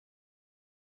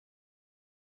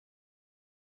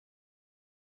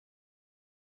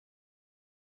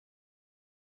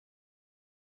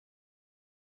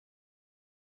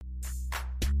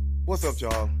What's up,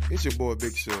 y'all? It's your boy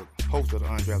Big Shook, host of the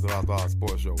UNDRAFTED ALLSTARZ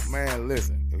Sports Show. Man,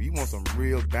 listen, if you want some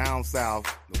real down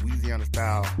south,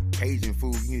 Louisiana-style Cajun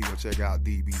food, you need to go check out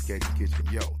DB's Cajun Kitchen.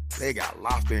 Yo, they got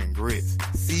lobster and grits,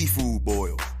 seafood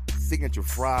boils, signature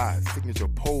fries, signature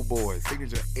po' boys,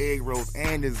 signature egg rolls,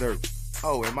 and desserts.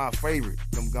 Oh, and my favorite,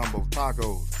 them gumbo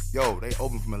tacos. Yo, they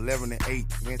open from 11 to 8,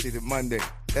 Wednesday to Monday,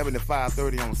 11 to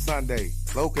 5:30 on Sunday.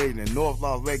 Located in North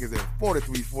Las Vegas at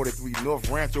 4343 North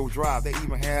Rancho Drive. They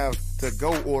even have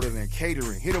to-go orders and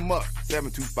catering. Hit them up,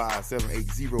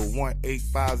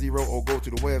 725-780-1850, or go to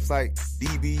the website,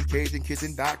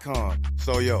 dbcajunkitchen.com.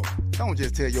 So, yo, don't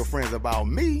just tell your friends about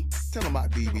me. Tell them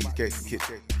about DB's Cajun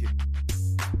Kitchen.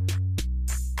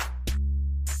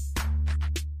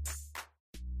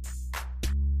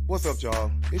 What's up,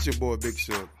 y'all? It's your boy Big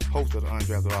Shook, host of the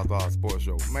UNDRAFTED ALLSTARZ Sports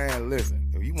Show. Man, listen,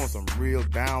 if you want some real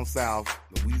down south,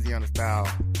 Louisiana-style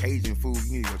Cajun food,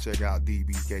 you need to go check out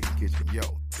DB's Cajun Kitchen.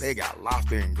 Yo, they got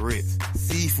lobster and grits,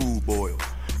 seafood boils.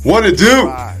 What it do?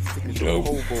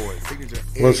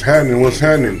 What's happening? What's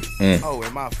happening? Oh,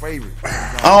 and my favorite.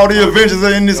 All the Avengers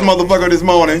are in this motherfucker this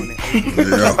morning.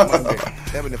 Monday,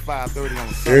 11 to 5:30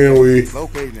 on Sunday.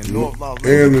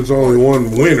 And there's only one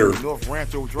winner. North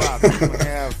Rancho Drive.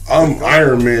 I'm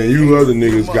Iron Man. You other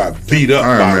niggas got beat up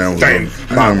Iron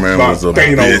Man was a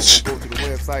bitch.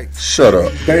 Shut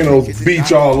up. Thanos beat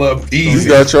y'all up easy. You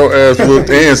got your ass whooped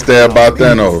and stabbed by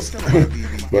Thanos.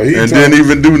 But he didn't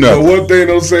even do nothing. But what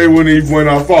Thanos say when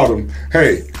I fought him?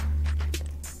 Hey,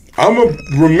 I'm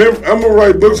gonna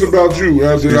write books about you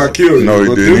after I kill you. No,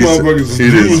 he didn't. He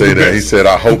didn't say that. He said,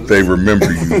 "I hope they remember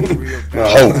you."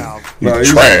 Hope. You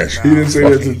trash. He didn't say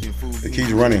that. It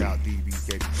keeps running.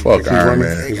 Fuck Iron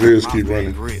Man. His ears keep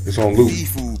running. It's on loop.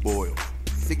 Seafood boils,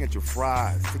 signature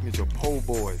fries, signature po'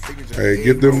 boys, signature. Hey,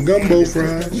 get them gumbo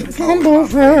fries. Gumbo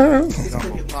fries.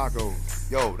 Gumbo tacos.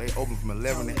 Yo, they open from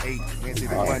 11 to 8, Wednesday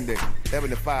to Monday, 11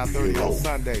 to 5:30 on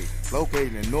Sunday.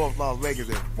 Located in North Las Vegas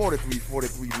at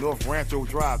 4343 North Rancho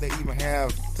Drive. They even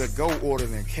have to-go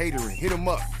orders and catering. Hit them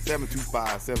up,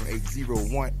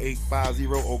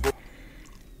 725-780-1850, or go.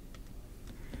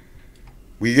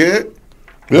 We good?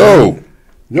 Yo.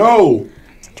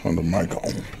 Turn the mic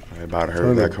on. Everybody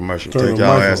heard that commercial. Take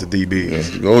y'all ass to DB. Yeah,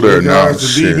 go there now.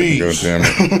 Shit.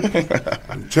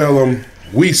 Tell them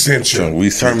we sent you. Turn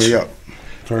me up.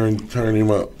 Turn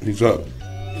him up. He's up.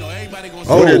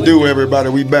 What it do, everybody?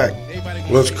 We back.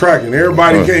 What's cracking?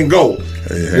 Everybody can't go.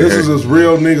 This is this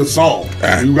real nigga song.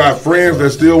 You got friends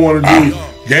that still want to do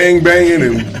gang banging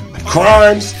and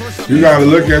crimes. You got to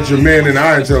look at your man in the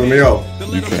eye and tell him, yo,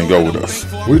 you can't go with us.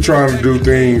 We're trying to do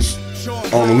things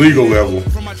on the legal level.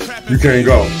 You can't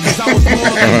go.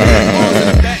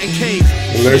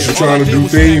 Unless you're trying to do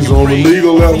things on the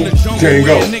legal level, you can't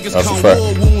go. That's a fact.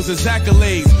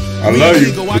 I love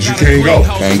you, but you can't go.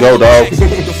 Can't go, dog. Because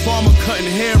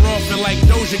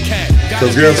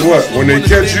guess what? When they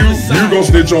catch you, you gonna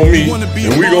snitch on me,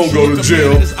 and we gonna go to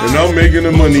jail, and I'm making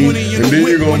the money, and then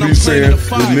you're gonna be saying, the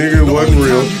nigga wasn't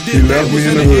real, he left me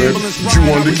in the hood, but you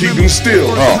wanted to keep him still.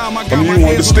 You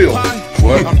wanted to steal.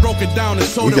 What?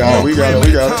 We got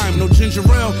it. No ginger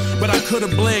ale, but I could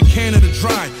have bled Canada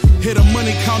dry. Hit a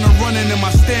money counter running and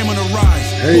my stamina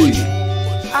rise. Hey.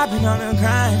 I've been on the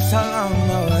grind so long,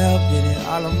 no help, did it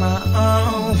all on my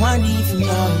own. One need to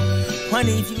know, one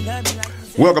need to love me like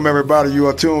this. Welcome, everybody. You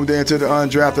are tuned in to the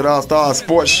UNDRAFTED ALLSTARZ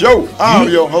Sports Show. I'm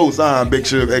your host. I'm Big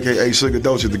Sugar, a.k.a. Sugar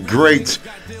Dolce the Great,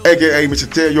 a.k.a. Mr.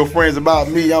 Tell Your Friends About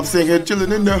Me. I'm sitting here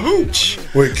chilling in the hooch.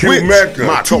 With Q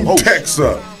Mecca, two texts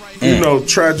up. You know,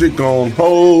 tragic gon'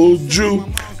 hold you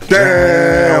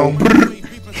down.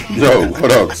 Yo,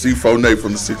 what up? C4 Nate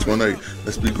from the 618.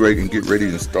 Let's be great and get ready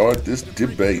and start this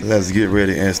debate. Let's get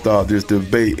ready and start this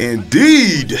debate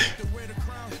indeed.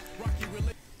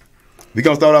 We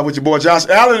gonna start off with your boy Josh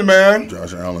Allen, man.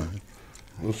 Josh Allen.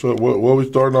 What's up? What we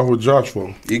starting off with Josh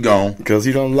for? He gone. Because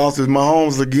he done lost his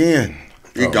Mahomes again.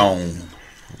 He gone.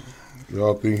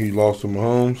 Y'all think he lost to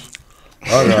Mahomes?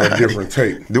 I got a different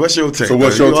take. What's your take? So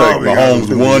what's your take?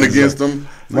 Mahomes won against them?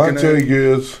 My take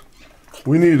is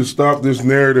we need to stop this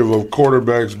narrative of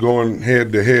quarterbacks going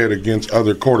head-to-head against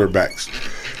other quarterbacks.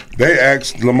 They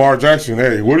asked Lamar Jackson,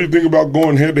 hey, what do you think about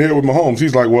going head-to-head with Mahomes?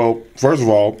 He's like, well, first of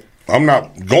all, I'm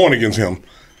not going against him.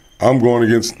 I'm going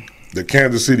against the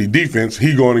Kansas City defense.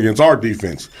 He going against our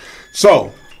defense.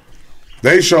 So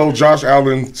they showed Josh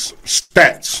Allen's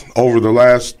stats over the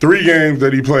last 3 games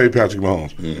that he played Patrick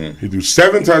Mahomes. Mm-hmm. He threw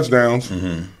 7 touchdowns,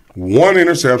 1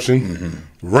 interception,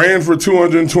 ran for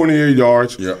 228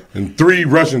 yards, and 3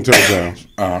 rushing touchdowns.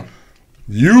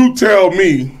 You tell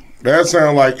me that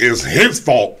sounds like it's his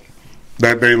fault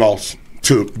that they lost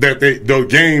to the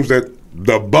games that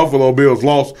the Buffalo Bills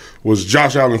loss was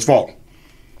Josh Allen's fault.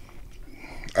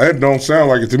 That don't sound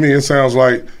like it to me. It sounds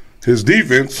like his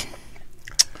defense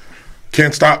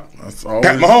can't stop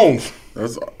Pat Mahomes.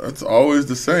 That's always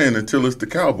the saying until it's the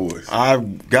Cowboys.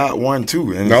 I've got one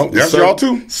too. And No, that's y'all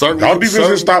too. Y'all defense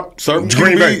didn't stop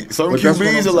Green Bay. Certain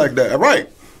QBs are like that. Right.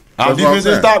 Our That's what I'm defense didn't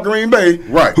saying. stop Green Bay.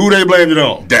 Right. Who they blamed it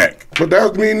on? Dak. But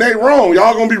that mean they wrong.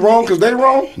 Y'all gonna be wrong because they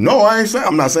wrong? No, I ain't saying.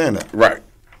 I'm not saying that. Right.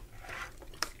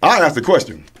 I asked the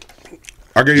question.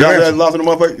 I gave you Josh an Allen answer. lost to the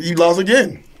motherfucker. He lost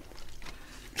again.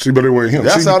 See, but it wasn't him.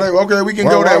 That's See, how they. Okay, we can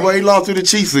Why- go that why- way. He lost to the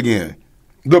Chiefs again.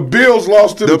 the Bills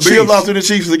lost to the The Chiefs. Bills lost to the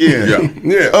Chiefs again.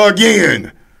 Yeah.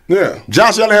 Again. Yeah.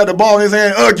 Josh Allen had the ball in his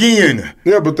hand again.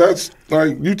 Yeah, but that's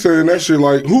like you saying that shit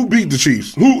like who beat the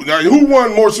Chiefs? Who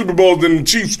won more Super Bowls than the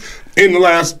Chiefs in the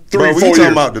last 3-4 Bro, we years?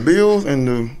 talking about the Bills and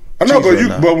the I know, Chiefs right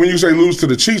now. but when you say lose to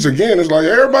the Chiefs again, it's like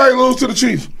everybody lose to the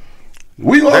Chiefs.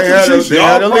 We lost They to the had Chiefs. they Y'all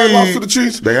had a probably lead. lost to the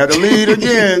Chiefs. They had the lead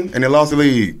again, and they lost the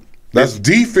lead. That's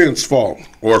defense fault.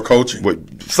 Or coaching. But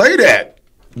say that.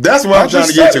 That's what I I'm trying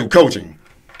just to get said to. it. Coaching.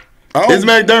 I don't- Is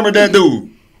McDermott that dude?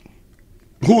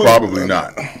 who is- Probably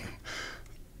not.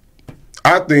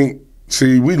 I think.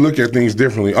 See, we look at things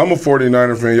differently. I'm a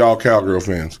 49er fan. Y'all Cowgirl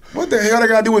fans. What the hell they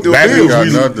got to do with the That Bills?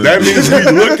 means, nothing. that means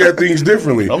we look at things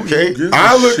differently. Okay.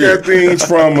 I look at things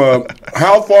from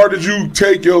how far did you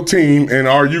take your team, and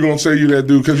are you going to say you that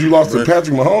dude because you lost to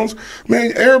Patrick Mahomes?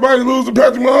 Man, everybody lose to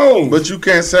Patrick Mahomes. But you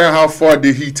can't say how far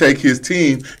did he take his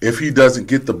team if he doesn't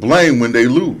get the blame when they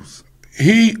lose.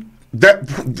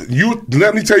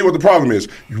 Let me tell you what the problem is.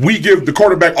 We give the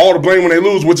quarterback all the blame when they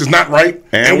lose, which is not right,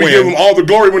 and we win. give them all the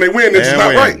glory when they win, which is And not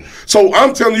win. right. So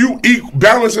I'm telling you,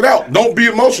 balance it out. Don't be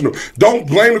emotional. Don't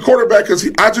blame the quarterback because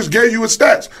I just gave you his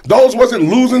stats. Those wasn't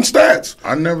losing stats.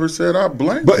 I never said I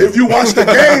blamed But him. if you watch the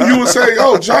game, you would say,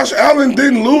 "Oh, Josh Allen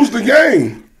didn't lose the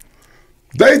game.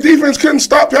 Their defense couldn't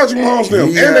stop Patrick Mahomes them,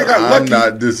 and they got lucky." I'm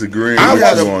not disagreeing I with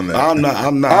watched- you on that. I'm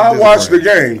not. I watched the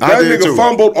game. I That did nigga too.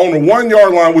 fumbled on the 1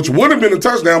 yard line, which would have been a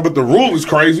touchdown, but the rule is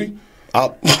crazy.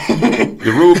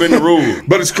 The rule been the rule.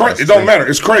 But it's crazy. It don't matter.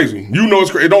 It's crazy. You know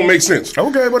it's crazy. It don't make sense.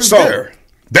 Okay, but it's so, there.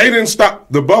 They didn't stop.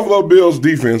 The Buffalo Bills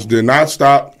defense did not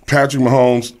stop Patrick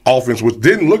Mahomes' offense, which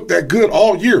didn't look that good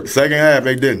all year. Second half,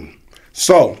 they didn't.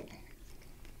 So,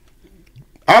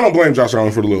 I don't blame Josh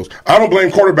Allen for the lose. I don't blame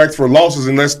quarterbacks for losses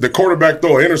unless the quarterback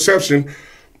throw an interception.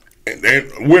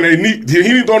 And when he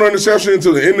didn't throw an interception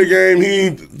until the end of the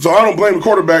game, so I don't blame the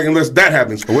quarterback unless that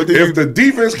happens. If the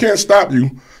defense can't stop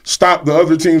you, stop the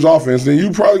other team's offense, then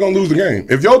you probably gonna lose the game.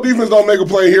 If your defense don't make a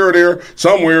play here or there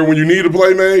somewhere when you need a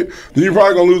play made, then you're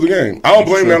probably gonna lose the game. I don't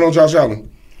blame that on Josh Allen.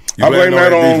 I blame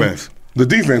that on the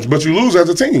defense. But you lose as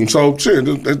a team. So shit,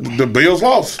 the Bills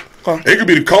lost. It could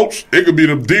be the coach, it could be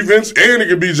the defense, and it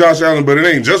could be Josh Allen, but it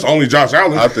ain't just only Josh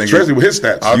Allen. I think especially with his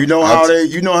stats. You know how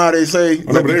they say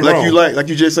but they wrong. like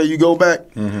you just say you go back.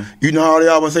 You know how they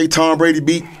always say Tom Brady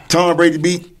beat.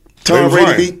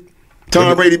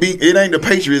 It ain't the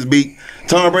Patriots beat.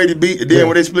 Tom Brady beat. And then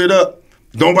when they split up,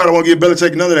 nobody want to give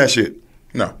Belichick none of that shit.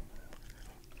 No.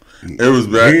 It was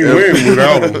bad. He didn't win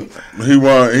without him.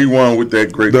 He won with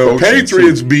that great The coaching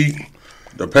Patriots too. beat.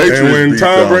 The Patriots And when beat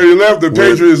Tom them Brady left, the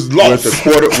Patriots lost.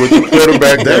 with the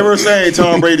quarterback. They were saying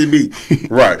Tom Brady beat.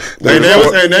 right. They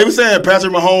were saying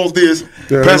Patrick Mahomes this,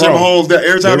 Yeah, Patrick wrong. Mahomes that.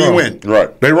 Every time They he wrong. win,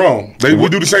 Right. They wrong. We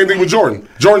do the same thing with Jordan.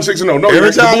 Jordan 6-0. No,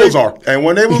 every the time Bulls are. And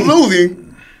when they was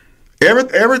losing,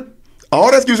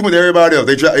 all that excuse with everybody else,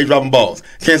 they dropping balls.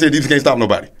 Can't say defense can't stop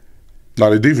nobody. No,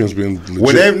 the defense been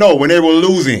legit. When they were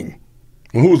losing,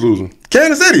 Who was losing?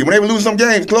 Kansas City, when they were losing some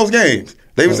games, close games,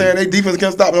 they were saying their defense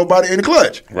can't stop nobody in the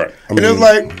clutch. Right. And it was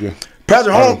like yeah.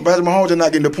 Patrick Mahomes is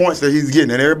not getting the points that he's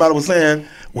getting, and everybody was saying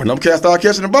when them cats start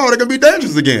catching the ball, they're gonna be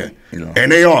dangerous again,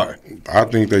 and they are. I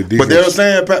think they defense. But they were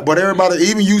saying, but everybody,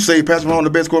 even you say Patrick Mahomes the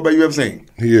best quarterback you ever seen.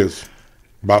 He is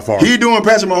by far. He doing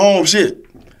Patrick Mahomes shit.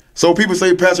 So people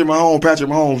say Patrick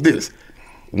Mahomes this.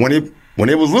 When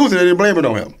it was losing, they didn't blame it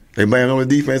on him. They blamed it on the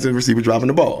defense and receiver dropping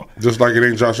the ball. Just like it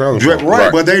ain't Josh Allen.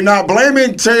 Right, but they not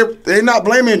blaming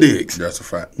Diggs. That's a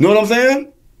fact. You know what I'm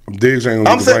saying? Diggs ain't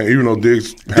gonna get the blame, even though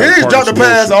Diggs dropped the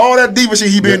pass, all that diva shit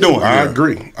he been doing. I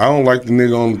agree. I don't like the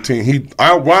nigga on the team.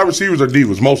 Wide receivers are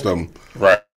divas, most of them.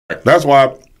 Right. That's why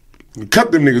I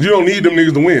cut them niggas. You don't need them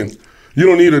niggas to win. You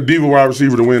don't need a diva wide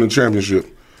receiver to win a championship.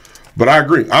 But I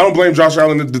agree. I don't blame Josh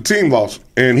Allen that the team lost.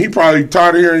 And he probably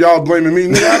tired of hearing y'all blaming me.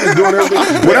 Nigga, I've been doing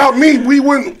everything. Without me, we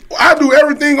wouldn't. I do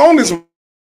everything on this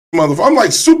motherfucker. I'm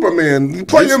like Superman.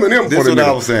 Play Eminem for This the is what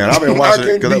I was saying. I've been watching.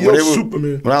 I can't be your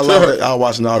Superman. When I was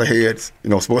watching all the heads,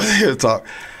 sports heads talk,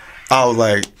 I was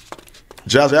like,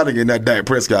 Josh Allen getting that Dak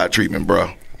Prescott treatment,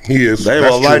 bro. He is. They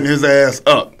were lighting his ass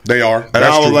up. They are. And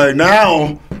I was like,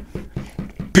 now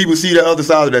people see the other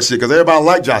side of that shit because everybody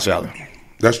like Josh Allen.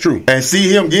 That's true. And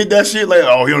see him get that shit like,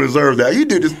 oh, he don't deserve that. He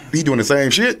doing the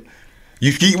same shit.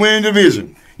 You keep winning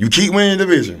division.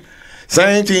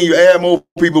 Same team, you add more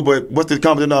people, but what's the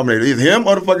common denominator? Is him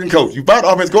or the fucking coach? You found the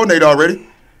offense coordinator already.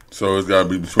 So it's got to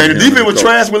be between. And the defense was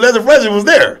trash when Leslie Frazier was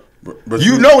there. But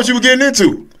you know what you were getting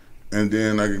into. And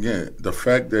then, like, again, the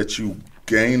fact that you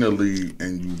gain a lead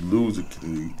and you lose a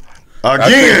lead.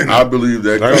 Again. I believe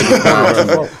that comes down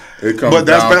to it. But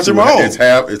that's Patrick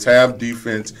Mahomes. It's half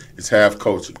defense, it's half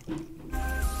coaching.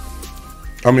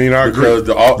 I mean, I agree.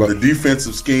 Because the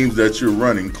defensive schemes that you're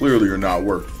running clearly are not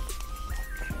working.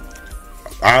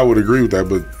 I would agree with that,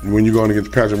 but when you're going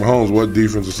against Patrick Mahomes, what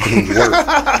defensive schemes work?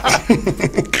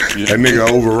 That nigga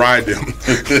override them.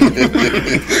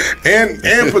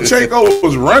 and Pacheco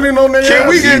was running on their Can ass.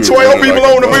 we get 12 people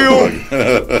on the field?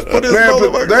 Man,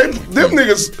 but them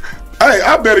niggas,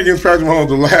 I bet against Patrick Mahomes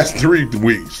the last 3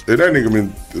 weeks. And that nigga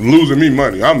been losing me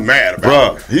money. I'm mad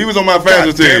about it. He was on my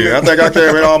fantasy team. I think I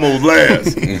came in almost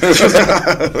last.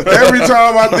 Every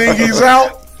time I think he's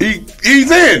out,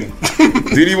 he's in.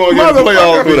 Did he want to get the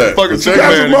playoffs with that? Fucking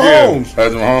Patrick Mahomes.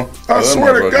 Patrick Mahomes. I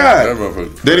swear to God.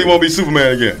 Then he won't be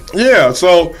Superman again. Yeah,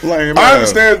 so I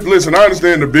understand. Listen, I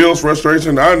understand the Bills'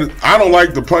 frustration. I don't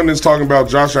like the pundits talking about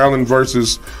Josh Allen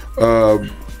versus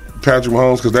Patrick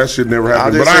Mahomes because that shit never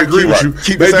happened. But I agree with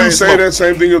you. They do say that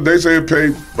same thing. They say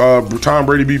Tom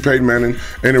Brady beat Peyton Manning,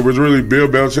 and it was really Bill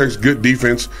Belichick's good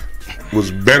defense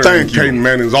was better than Peyton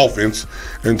Manning's offense,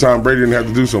 and Tom Brady didn't have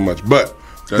to do so much. But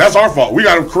that's our fault. We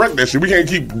got to correct that shit. We can't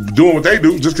keep doing what they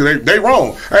do just because they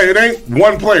wrong. Hey, it ain't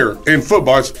one player in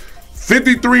football. It's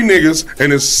 53 niggas,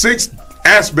 and it's 6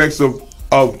 aspects of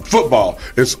football.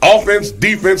 It's offense,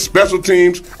 defense, special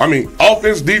teams.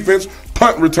 Offense, defense,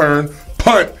 punt return,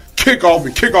 punt, kickoff,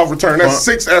 and kickoff return. That's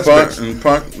 6 aspects. Punt and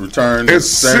punt return. It's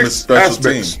 6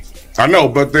 aspects. I know,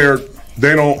 but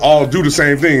they don't all do the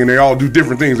same thing, and they all do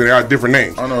different things, and they have different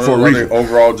names I know, for a reason.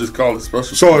 Overall, just call it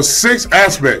special. So it's 6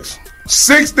 aspects.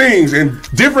 6 things and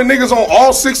different niggas on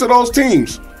all 6 of those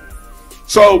teams.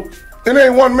 So it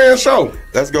ain't one man show.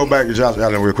 Let's go back to Josh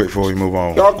Allen real quick before we move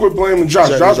on. Y'all quit blaming Josh.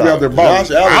 Josh be out there balling.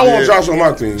 I want Josh on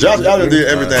my team. Josh Allen did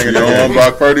everything in that game. You don't want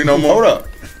Brock Purdy no more? Hold up.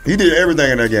 He did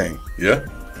everything in that game. Yeah.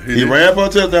 He ran for a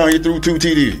touchdown. He threw 2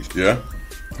 TDs. Yeah.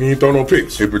 He ain't throw no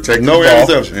picks. He protected no the ball.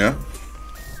 interception. Yeah.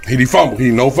 He did fumble. He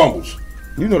no fumbles.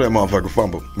 You know that motherfucker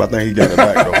fumbled. But I think he got it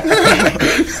back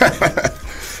though.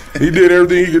 He did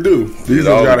everything he could do. These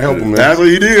guys got to help him, man.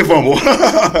 Actually, he did fumble.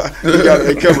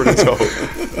 They covered it, though.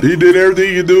 He did everything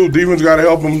he could do. Defense got to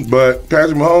help him. But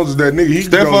Patrick Mahomes is that nigga.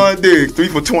 Stephon Diggs, 3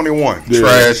 for 21. Yeah.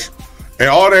 Trash. And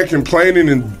all that complaining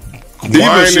and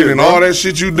whining and all that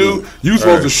shit you do, you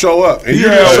supposed to show up. And you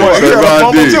didn't show up. He had a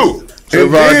fumble, too.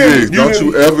 Stephon Diggs, don't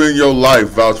you ever in your life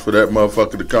vouch for that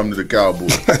motherfucker to come to the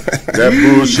Cowboys. That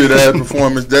bullshit ass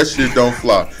performance, that shit don't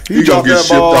fly. He gonna get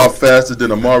shipped off faster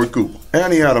than Amari Cooper.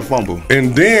 And he had a fumble.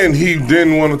 And then he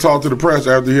didn't want to talk to the press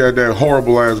after he had that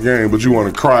horrible ass game, but you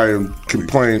want to cry and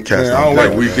complain. Man, I don't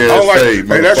like weak ass fade,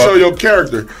 hey, that show your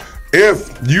character.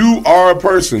 If you are a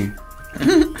person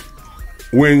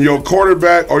when your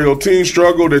quarterback or your team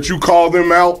struggle that you call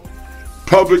them out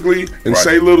publicly and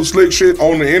say little slick shit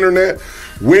on the internet,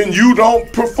 when you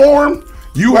don't perform,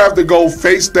 you have to go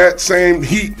face that same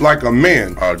heat like a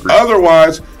man. I agree.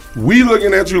 Otherwise, we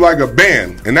looking at you like a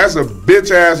band, and that's a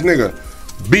bitch ass nigga.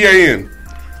 B-A-N.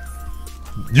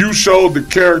 You showed the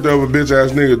character of a bitch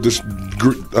ass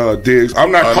nigga, Diggs.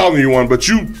 I'm not calling you one, but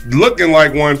you looking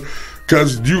like one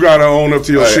because you gotta own up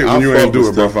to your shit when you ain't do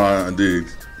it, bro. Stephon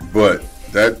Diggs, but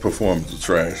that performance was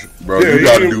trash, bro. Yeah, you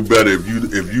got to do better if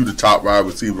you the top wide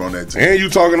receiver on that team. And you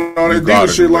talking all that diva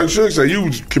shit like Suge said.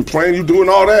 You complain, you doing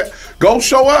all that. Go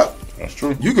show up. That's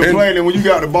true. You complaining when you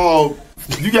got the ball.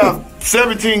 You got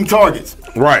 17 targets.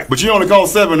 Right. But you only called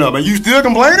 7 of them. And you still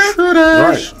complaining?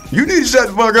 Right. You need to shut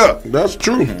the fuck up. That's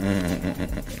true.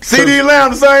 CD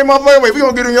Lamb, the same motherfucker. Wait, we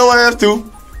gonna get in your ass too.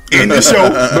 In the show.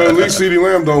 But at least CD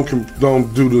Lamb don't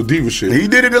do the diva shit. He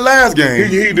did it the last game.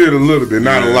 He did a little bit,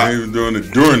 not a lot. He was doing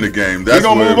it during the game. That's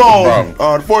gonna move on.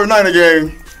 The 49er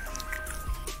game.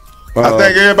 I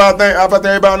think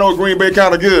everybody knows Green Bay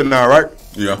kind of good now, right?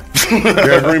 Yeah.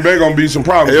 Yeah, Green Bay gonna be some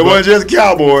problems. It wasn't just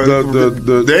Cowboys.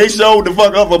 They showed the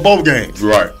fuck up for both games.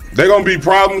 Right. They gonna be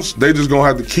problems. They just gonna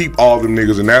have to keep all them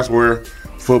niggas, and that's where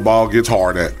football gets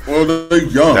hard at. Well, they're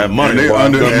young. That money,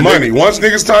 money. Once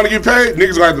niggas time to get paid,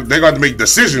 niggas they got to make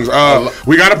decisions.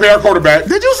 We got to pay our quarterback.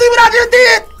 Did you see what I just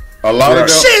did? A lot of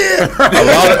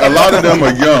them. A lot of them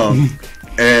are young,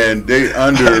 and they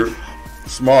under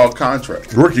small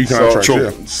contract. Rookie contract,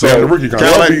 So the rookie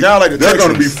contract. they're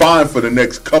going to be fine for the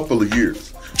next couple of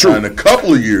years. True. In a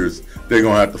couple of years, they're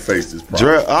going to have to face this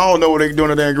problem. I don't know what they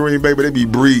doing in Green Bay, but they be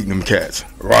breeding them cats.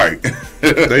 Right.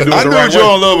 They do it I the knew right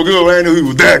Jordan way. Love was good, but I didn't know he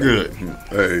was that good.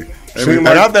 Hey. And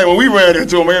I think when we ran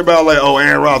into him, everybody was like, oh,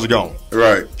 Aaron Rodgers gone.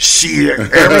 Right. Shit.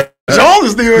 Aaron Jones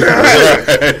is still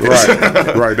there.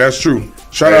 Right, that's true.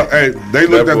 Shout out, hey, they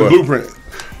looked at the blueprint.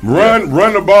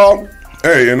 Run the ball.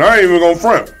 Hey, and I ain't even gonna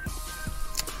front.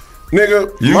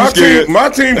 Nigga, my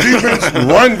team defense,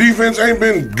 run defense ain't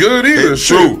been good either.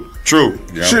 True.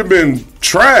 Yeah. Shit been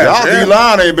trash. Y'all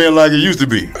D-line ain't been like it used to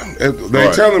be.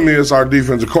 They telling me it's our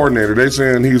defensive coordinator. They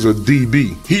saying he's a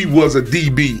DB. He was a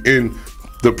DB in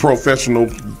the professional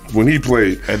when he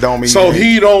played. It don't mean so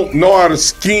he don't know how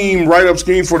to write up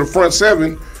schemes for the front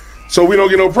seven, so we don't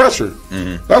get no pressure.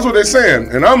 Mm-hmm. That's what they're saying.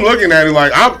 And I'm looking at it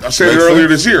like I said earlier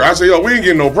this year. I said, yo, we ain't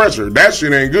getting no pressure. That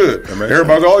shit ain't good.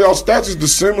 Everybody's all y'all stats is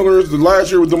dissimilar as the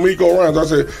last year with DeMeco Ryans. I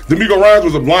said DeMeco Ryans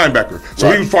was a linebacker,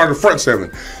 so he was part of the front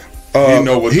seven.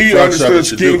 He understood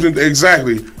schemes.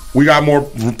 Exactly. We got more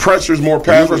pressures, more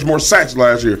pass rush, more sacks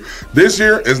last year. This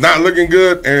year is not looking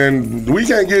good, and we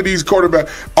can't get these quarterbacks.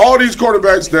 All these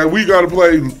quarterbacks that we got to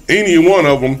play, any one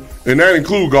of them, and that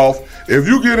include golf. If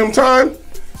you give them time,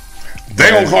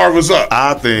 they gonna carve us up.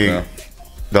 I think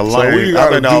the Lions. So we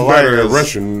gotta do better at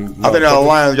rushing. I think the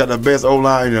Lions got the best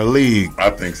O-line in the league.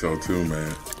 I think so too,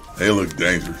 man. They look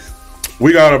dangerous.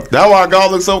 That's why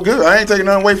golf looks so good. I ain't taking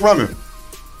nothing away from him.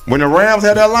 When the Rams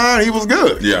had that line, he was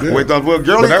good. Yeah.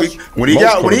 When he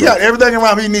got everything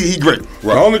around him, he great.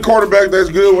 Right. The only quarterback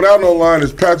that's good without no line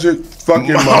is Patrick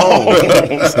fucking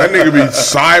Mahomes. That nigga be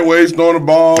sideways throwing the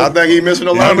ball. I think he missing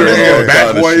a line.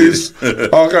 Backways,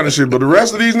 all kind of shit. But the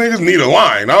rest of these niggas need a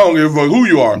line. I don't give a fuck who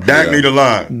you are. Dak need a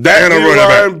line. Dak need a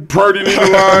line. Purdy need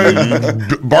a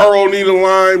line. Burrow need a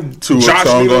line. Josh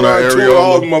need a line. Tua,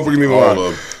 all the motherfuckers need a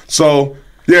line. So.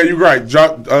 Yeah, you're right.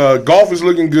 Golf is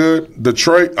looking good.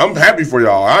 Detroit, I'm happy for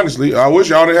y'all. Honestly, I wish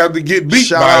y'all didn't have to get beat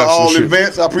Shout by out us. all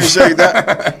events. I appreciate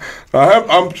that.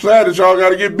 I'm sad that y'all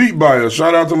got to get beat by us.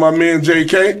 Shout out to my man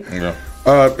JK.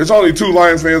 Yeah. It's only two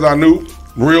Lions fans I knew,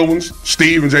 real ones,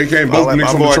 Steve and JK, and both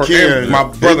niggas from Detroit. Ken, and my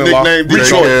brother-in-law,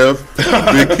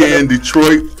 Big Ken,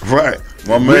 Detroit. Right,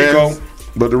 my man. Rico.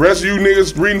 But the rest of you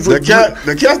niggas reading for the cats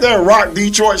that rock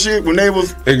Detroit shit when they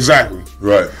was exactly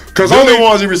right. Because only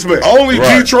ones you respect. Only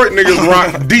Detroit niggas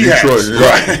rock D-hats.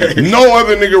 Right. No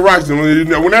other nigga rocks them.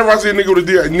 Whenever I see a nigga with a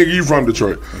D-hat, nigga, you from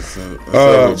Detroit.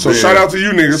 So shout out to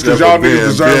you niggas because y'all niggas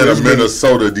deserve this.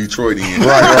 Minnesota, Detroit.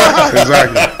 Right,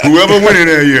 exactly. Whoever winning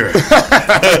that year.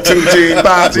 2-team,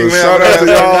 5-team. Shout out to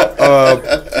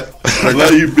y'all.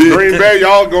 Love you, bitch. Green Bay,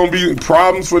 y'all gonna be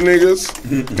problems for niggas.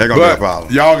 They're gonna be a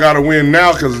problem. Y'all gotta win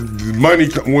now because money.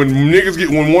 When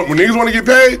niggas want to get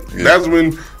paid, that's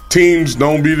when teams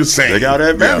don't be the same. They got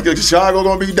that advantage because Chicago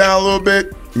gonna be down a little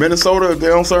bit. Minnesota, if they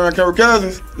don't sign Kirk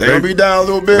Cousins, they gonna be down a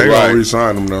little bit. They gonna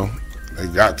re-sign them though. They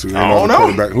got to. I don't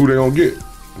know who they gonna get.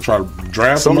 Try to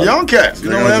draft some young cats.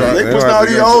 You know what I mean? They push all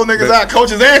these old niggas out,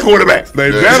 coaches and quarterbacks. They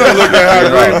better look at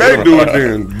how Green Bay do it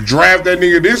then. Draft that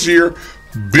nigga this year.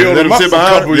 Build him up for a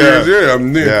couple years,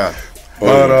 yeah.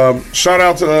 But shout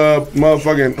out to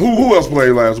motherfucking who else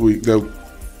played last week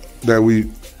that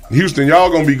we Houston. Y'all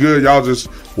gonna be good. Y'all just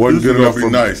wasn't good enough for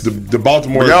nice. The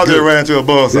Baltimore. But y'all just ran into a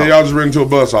buzz off. Yeah, y'all just ran into a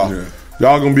buzz off. Yeah.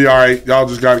 Y'all gonna be all right. Y'all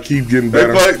just got to keep getting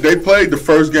better. They played the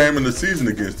first game in the season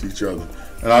against each other.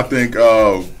 And I think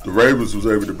the Ravens was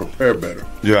able to prepare better.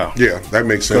 Yeah, that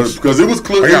makes sense. Because it was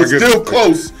close. It was still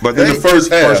close, but in the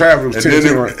first half. First half it was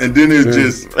 10-10. And then it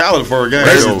just that was the first game.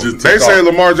 They say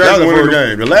Lamar Jackson went in the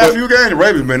game. The last few games, the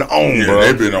Ravens been on. Bro.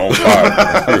 They've been on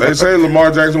fire. They say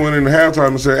Lamar Jackson went in the halftime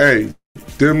and said, "Hey,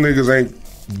 them niggas ain't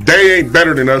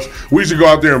better than us. We should go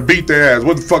out there and beat their ass.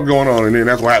 What the fuck going on?" And then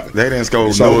that's what happened. They didn't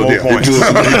score no more points.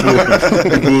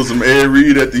 He pulled some Ed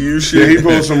Reed at the U shit. Yeah, he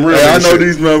pulled some real I know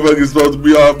these motherfuckers supposed to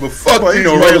be off, but fuck these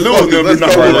motherfuckers.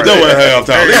 Let's go at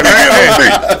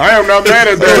halftime. I am not mad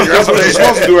at that. That's what you're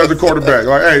supposed to do as a quarterback.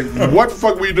 Like, hey, what the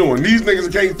fuck we doing? These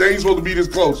niggas they ain't supposed to be this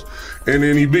close. And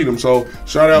then he beat them. So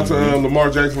shout out to Lamar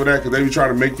Jackson for that because they be trying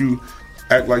to make you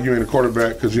act like you ain't a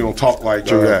quarterback because you don't talk like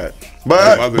that.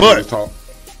 But other niggas talk.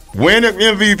 Win the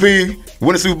MVP,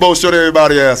 win the Super Bowl, shut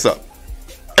everybody ass up.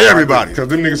 Everybody. Because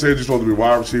them niggas said you're supposed to be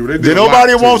wide receiver. Then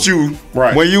nobody wants you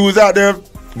when you was out there.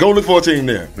 Go look for a team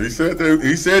there. He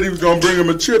said he was going to bring him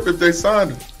a chip if they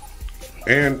signed him.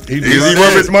 And is he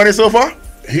worth his money so far?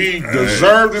 He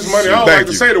deserved this money. I don't like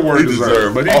to say the word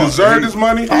deserve, but he deserved his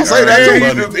money. I'll say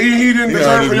that. He didn't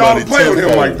deserve for y'all to play with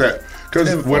him like that.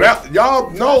 Because without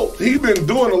y'all he been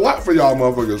doing a lot for y'all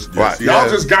motherfuckers. Yes, y'all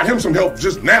just got him some help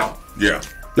just now. Yeah.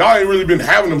 Y'all ain't really been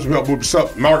having them some help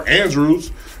with Mark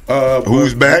Andrews.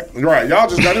 Who's back? Right. Y'all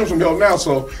just got him some help now,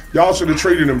 so y'all should have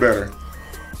treated him better.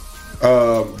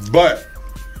 But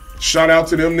shout out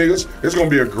to them niggas. It's going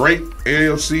to be a great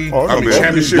AFC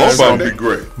championship. Both going to be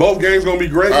great. Both games going to be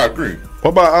great. I agree.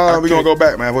 What about, we're going to go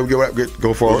back, man. What we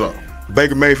go forward?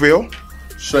 Baker Mayfield.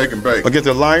 Shake and bake. Against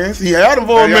the Lions. He had him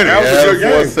for a minute. That was a good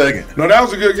game. For a second. No, that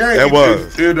was a good game. It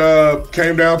was. It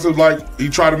came down to, like, he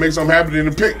tried to make something happen in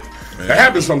the pick. That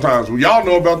happens sometimes. Well, y'all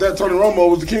know about that. Tony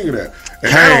Romo was the king of that.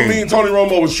 And that don't mean Tony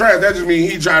Romo was trash. That just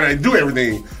means he tried to do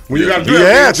everything. When you got to do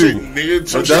everything,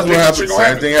 that's what happened.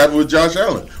 Same thing happened with Josh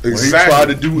Allen. Exactly. When he tried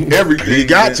to do everything. He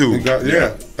got to.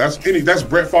 Yeah. That's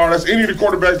Brett Favre. That's any of the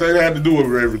quarterbacks that had to do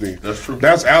everything. That's true.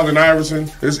 That's Allen Iverson.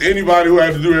 It's anybody who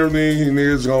had to do everything, and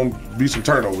there's going to be some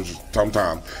turnovers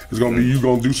sometimes. It's going to be you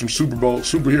going to do some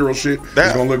superhero shit.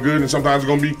 It's going to look good, and sometimes it's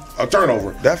going to be a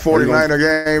turnover. That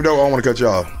 49er game, though, I want to cut you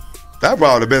off. That's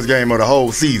probably the best game of the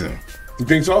whole season. You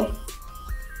think so?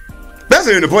 That's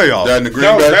in the playoffs. That in the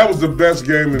Green Bay? That was the best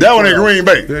game. That one in Green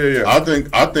Bay. Yeah. I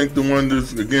think the one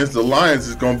that's against the Lions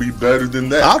is going to be better than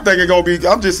that. I think it's going to be.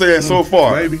 I'm just saying so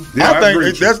far. Maybe. Yeah, I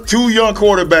think that's two young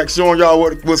quarterbacks showing y'all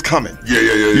what's coming. Yeah.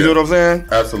 You know what I'm saying?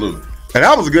 Absolutely. And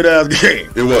that was a good ass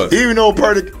game. It was. Even though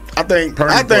Purdy, I think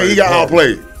he got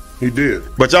outplayed. He did.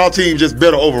 But y'all team just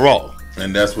better overall.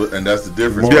 And that's the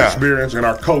difference. More experience, and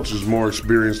our coach is more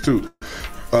experienced too.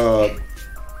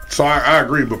 So I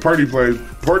agree, but Purdy played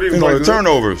good.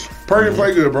 Turnovers. Purdy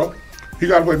played good, bro. He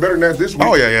got to play better than that this week.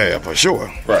 Oh yeah, for sure.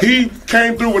 Right. He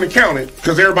came through when it counted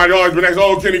because everybody always been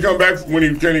asking, can he come back?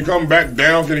 Can he come back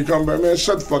down? Can he come back? Man,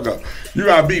 shut the fuck up. You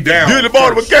gotta be down. Get the ball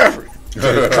to McCaffrey.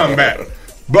 To come back.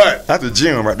 But that's a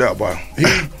gym right there, boy.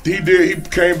 He did. He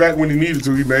came back when he needed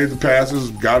to. He made the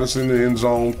passes, got us in the end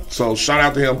zone. So shout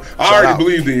out to him. I already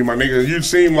believed in you, my nigga. You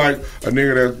seem like a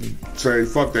nigga that say,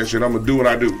 fuck that shit. I'm gonna do what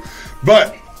I do.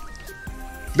 But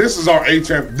this is our eighth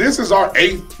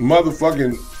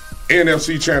motherfucking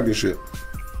NFC championship.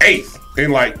 Eighth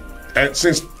in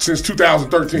since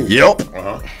 2013. Yep.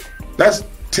 That's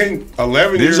 10,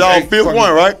 11 years. This is y'all fifth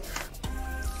one, right?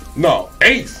 No,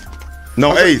 eighth.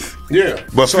 No, eighth. Yeah.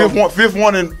 But fifth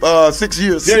one in 6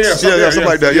 years. Yeah, something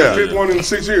like that. Yeah. Fifth one in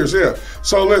 6 years, yeah.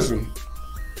 So listen,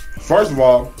 first of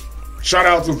all, shout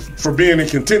out for being in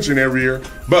contention every year,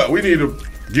 but we need to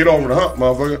get over the hump,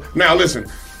 motherfucker. Now listen,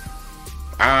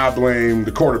 I blame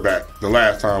the quarterback the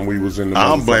last time we was in the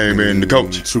I'm blaming the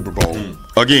coach. Super Bowl.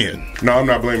 Again. No, I'm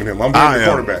not blaming him. I'm blaming the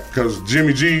quarterback because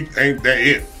Jimmy G ain't that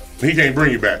it. He can't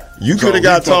bring you back. You could have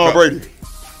got Tom Brady.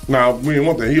 Nah, we didn't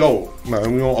want that. He old. Nah,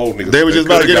 we don't old niggas. They were just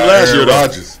about to get him last year, though.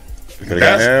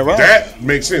 That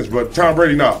makes sense, but Tom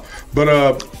Brady, nah.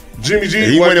 But Jimmy G,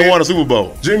 he went and won a Super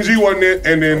Bowl. Jimmy G wasn't it,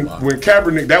 and then when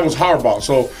Kaepernick, that was Harbaugh.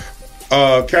 So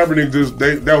Kaepernick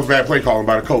that was bad play calling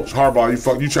by the coach.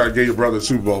 Harbaugh, you try to get your brother a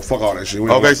Super Bowl. Fuck all that shit.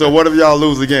 Okay, so what if y'all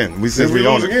lose again? If we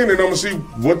lose again, then I'm gonna see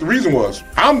what the reason was.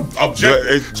 I'm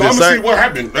objective, so I'm gonna see what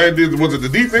happened. Was it the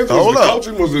defense? Was it the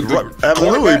coaching? Was it the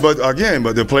absolutely?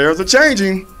 But the players are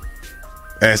changing,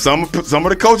 and some of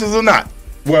the coaches are not.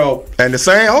 Well, and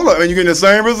and you get the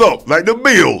same result like the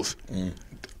Bills.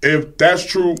 If that's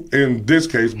true in this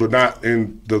case, but not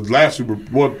in the last Super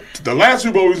Bowl. Well, the last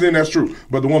Super Bowl was in, that's true.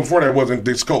 But the one before that wasn't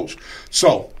this coach.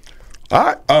 So, all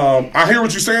right. I hear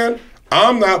what you're saying.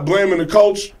 I'm not blaming the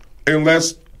coach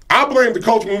unless I blame the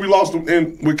coach when we lost with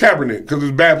Kaepernick because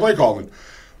it's bad play calling.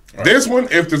 Right. This one,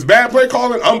 if there's bad play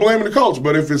calling, I'm blaming the coach.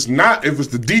 But if it's not, if it's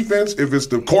the defense, if it's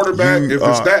the quarterback, if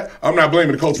it's that, I'm not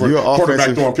blaming the coach for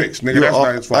quarterback throwing picks. Nigga, that's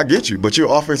not his fault. I get you, but you're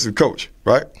an offensive coach,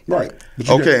 right? Right.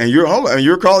 Okay, and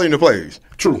you're calling the plays.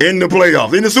 True. In the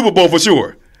playoffs, in the Super Bowl for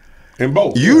sure. In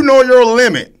both. You know your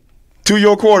limit to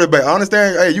your quarterback. I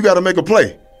understand, hey, you got to make a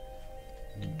play.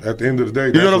 At the end of the day,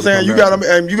 you know what I'm saying? You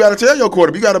got to tell your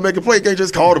quarterback, you got to make a play. You can't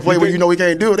just call the play when you know he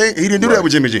can't do it. He didn't do that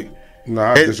with Jimmy G. No,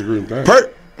 I disagree with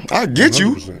that. I get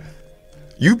 100%.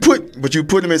 You put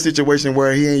him in a situation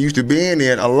where he ain't used to being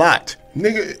in a lot.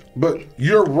 Nigga, but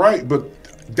you're right, but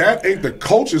that ain't the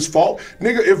coach's fault.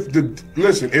 Nigga,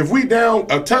 if we down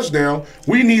a touchdown,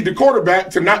 we need the quarterback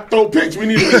to not throw picks. We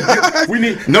need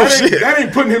no shit. That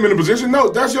ain't putting him in a position. No,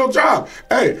 that's your job.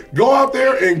 Hey, go out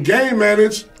there and game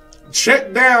manage,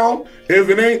 check down if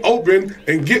it ain't open,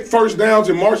 and get first downs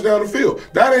and march down the field.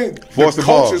 That ain't the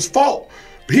coach's fault.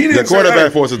 The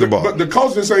quarterback forces the ball. But the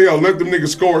coach didn't say, let them niggas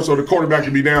score so the quarterback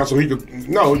can be down so he could.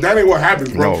 No, that ain't what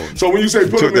happens, bro. No, so when you say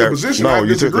put him in a position, I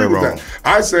disagree with that.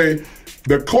 I say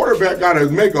the quarterback got to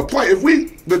make a play. If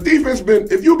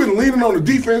you've been leaning on the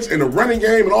defense and the running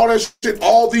game and all that shit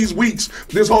all these weeks,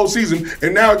 this whole season,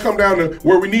 and now it come down to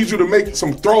where we need you to make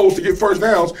some throws to get first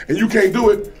downs and you can't do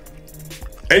it,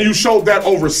 and you showed that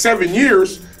over 7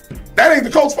 years, that ain't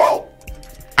the coach's fault.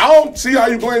 I don't see how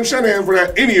you blame Shanahan for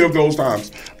that any of those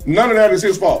times. None of that is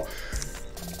his fault.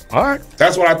 All right.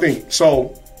 That's what I think.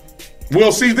 So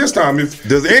we'll see this time.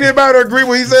 Does anybody agree with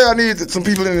what he said? I need some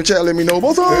people in the chat let me know.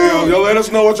 Both y'all let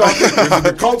us know what y'all think. Is it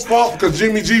the coach's fault because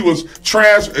Jimmy G was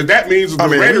trash? That means the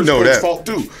Raiders' coach's fault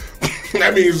too.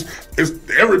 That means it's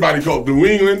everybody coach. New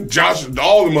England, Josh,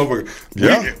 all the motherfuckers.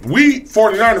 Yeah. We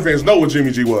 49er fans know what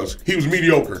Jimmy G was. He was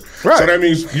mediocre. Right. So that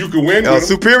means you could win with him.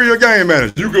 Superior game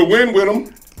manager. You could win with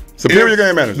him. Superior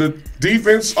game manager. The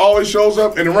defense always shows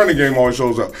up and the running game always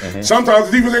shows up. Mm-hmm. Sometimes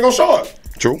the defense ain't going to show up.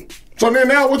 True. So then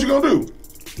now what you going to do?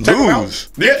 Lose.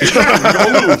 Yeah,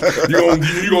 exactly. You're going to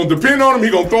lose. You're going to depend on him.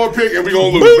 He's going to throw a pick and we're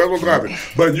going to lose. That's what's going to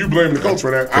happen. But you blame the coach for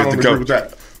that. I don't agree with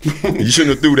that. You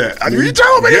shouldn't have threw that. You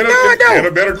told me to throw it. Get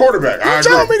a better quarterback. You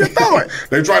told me to throw it.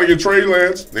 They tried to get Trey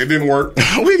Lance. It didn't work.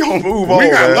 We gonna move on. We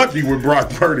got lucky with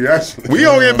Brock Purdy, actually. We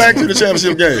gonna get back to the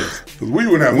championship games. We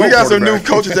wouldn't have. We got some new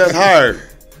coaches that's hired.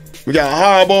 We got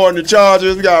Harbaugh in the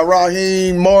Chargers. We got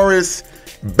Raheem Morris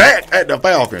back at the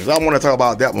Falcons. I want to talk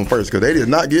about that one first because they did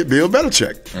not get Bill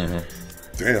Belichick. Mm-hmm.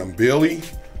 Damn, Billy.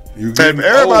 And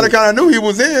everybody kind of knew he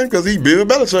was in because he Bill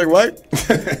Belichick, right?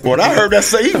 When I heard that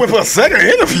say he went for a second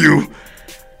interview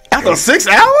after 6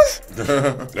 hours.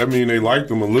 That mean they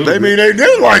liked him a little. They mean they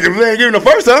did like him. They ain't give him the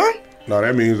first time. No,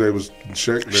 that means they was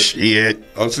checked. Shit.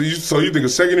 Oh, so you think a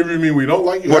second interview mean we don't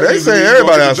like you? Well, they say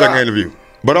everybody has a second interview.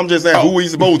 But I'm just saying who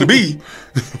he's supposed to be.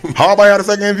 Harbaugh had a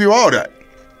second interview, all that.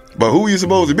 But who he's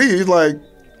supposed to be, he's like,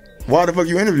 why the fuck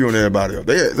you interviewing everybody else?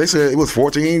 They said it was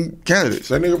 14 candidates.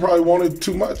 That nigga probably wanted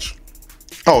too much.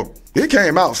 Oh, it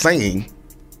came out saying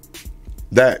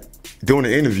that during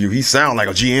the interview, he sound like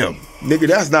a GM. Nigga,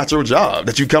 that's not your job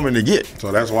that you coming to get.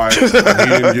 So that's why he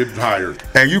didn't get hired.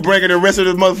 And you bringing the rest of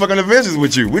the motherfucking Avengers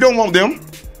with you. We don't want them.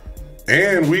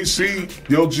 And we see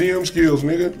your GM skills,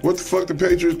 nigga. What the fuck the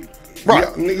Patriots? Right.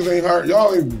 Y'all niggas ain't hired.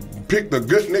 Y'all ain't picked a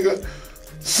good nigga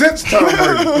since Tom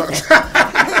Brady.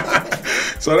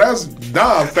 So that's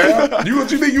fam.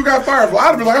 What you think you got fired for?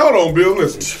 I'd be like, hold on, Bill,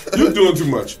 listen. You're doing too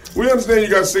much. We understand you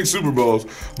got 6 Super Bowls,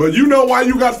 but you know why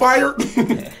you got fired?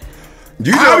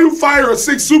 How you fire a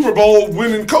 6 Super Bowl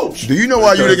winning coach? Do you know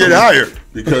why you didn't get hired?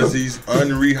 Because he's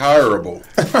unrehirable.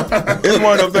 It's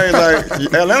one of them things like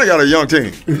Atlanta got a young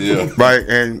team. Yeah. Right?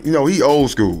 And, he old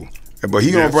school. But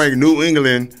he going to bring New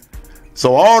England.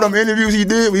 So all them interviews he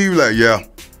did, he was like, yeah,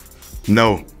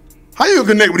 no. How you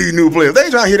connect with these new players? They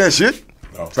ain't trying to hear that shit.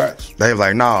 No, facts. They was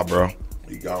like, nah, bro.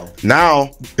 He gone.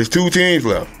 Now, it's 2 teams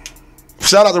left.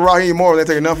 Shout out to Raheem Morris.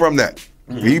 They take enough from that.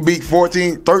 Mm-hmm. He beat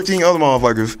 13 other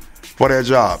motherfuckers for that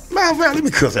job. Man, let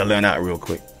me cuss Atlanta out real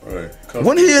quick. Right.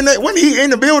 When he in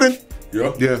the building,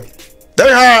 yeah,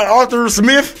 they hired Arthur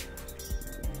Smith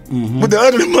with the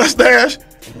ugly mustache.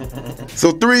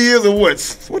 So 3 years of what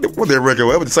their record?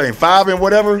 What the same 5 and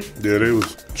whatever? Yeah, they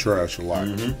was trash a lot.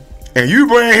 Mm-hmm. And you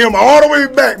bring him all the way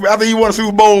back after he won a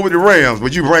Super Bowl with the Rams,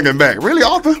 but you bring him back. Really,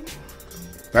 Arthur?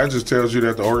 That just tells you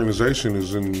that the organization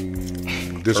is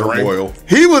in disarray.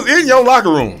 He was in your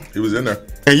locker room. He was in there.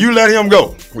 And you let him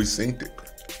go. We synced it.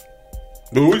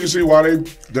 But we can see why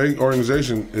they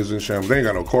organization is in shambles. They ain't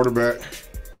got no quarterback.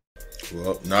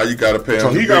 Well, now you got to pay him. So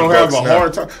he gonna have a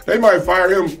hard time. They might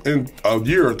fire him in a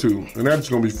year or 2, and that's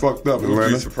gonna be fucked up. We'll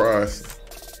be surprised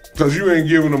because you ain't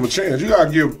giving them a chance. You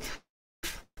gotta give.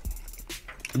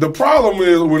 The problem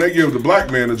is when they give the black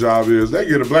man a job they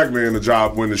give the black man a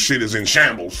job when the shit is in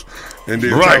shambles, and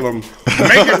then tell him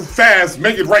make it fast,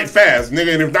 make it right fast,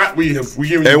 nigga. And if not, we give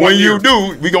you. And when you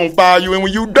do, we gonna fire you, and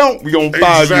when you don't, we gonna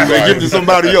fire you and give it to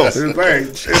somebody else. In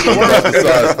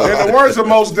the words of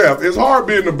Mos Def, it's hard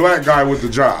being the black guy with the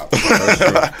job.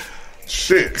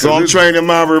 Shit. So I'm training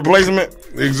my replacement.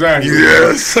 Exactly.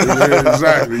 Yes.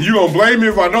 Exactly. You gonna blame me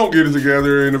if I don't get it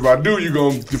together, and if I do, you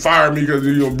gonna fire me because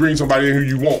you gonna bring somebody in who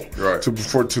you want, right? To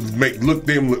make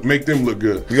them look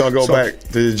good. We gonna go back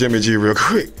to Jimmy G real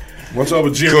quick. What's up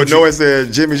with Jimmy G? Because Noah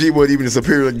said Jimmy G wasn't even a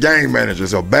superior game manager,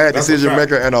 so bad decision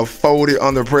maker and a folded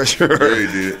under pressure. Yeah, he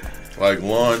did. Like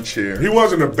lawn chair. He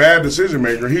wasn't a bad decision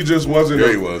maker. He just wasn't.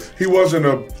 Yeah, he was. He wasn't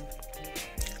a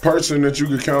person that you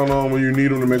could count on when you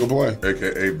need him to make a play.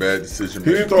 AKA bad decision maker.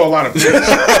 He didn't throw a lot of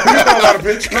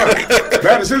pitches.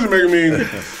 Bad decision maker means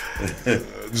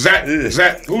Zach,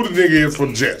 who the nigga is for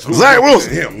the Jets? Zach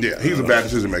Wilson. Him, yeah. He's a bad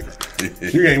decision maker.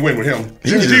 You ain't win with him.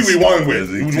 Jimmy G we won with.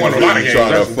 He was won a lot of games.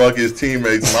 Trying to fuck his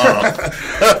teammates' mom.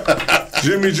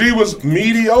 Jimmy G was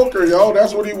mediocre, yo.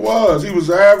 That's what he was. He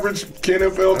was average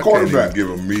NFL quarterback.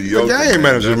 Give him mediocre. Game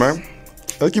manager, man.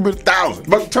 Let's keep it 1,000.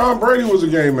 But Tom Brady was a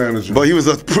game manager. But he was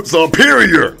a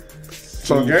superior.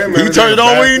 So game manager. He turned it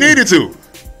on when he needed to.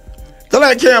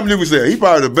 like Cam Newton said, he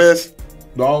probably the best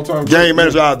The all-time game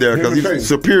manager out there because Him and he's Peyton.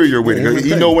 superior with Yeah, him it. and He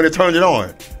Peyton. know when to turn it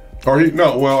on. Or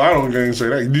I don't even say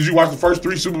that. Did you watch the first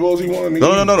 3 Super Bowls he won?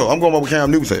 No. I'm going by what Cam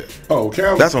Newton said. Oh,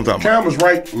 Cam. That's what I'm talking Cam was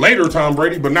right later Tom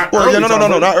Brady, but not Well, early yeah, no, Tom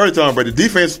Brady. not early Tom Brady. The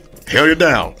defense held it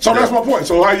down. So that's my point.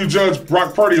 So how you judge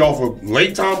Brock Purdy off of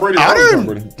late Tom Brady? Or early Tom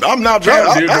Brady? I'm not Cam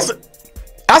judging. did,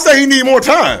 I say he need more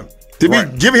time to be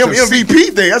Right. giving him To see- MVP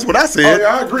thing. That's what I Oh said.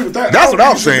 yeah, I agree with that. That's I what don't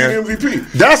I was think he saying. should be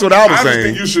MVP. That's what I was I just saying.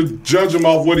 think you should judge him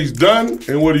off what he's done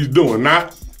and what he's doing,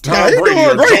 not Tom Nah, he Brady doing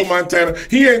or great. Joe Montana.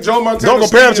 He ain't Joe Montana. Don't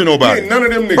compare him to nobody. He ain't none of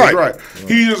them niggas, Right. right?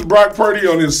 He is Brock Purdy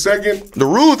on his second. The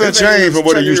rules have changed from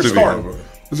what it used to be.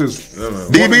 This is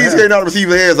DBs can't not receive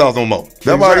their heads off no more.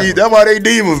 That's why they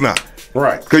demons now.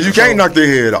 right Because you can't knock their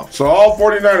head off. So all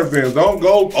 49er fans, don't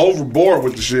go overboard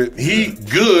with the shit. He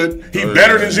good. He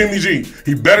better than Jimmy G.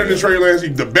 He better than Trey Lance. He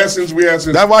the best since we had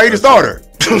since. That's why he the starter.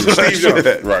 Steve Young.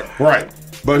 Right. Right.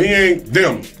 But he ain't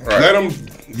them. Right. Let him.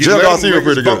 Jeff Garcia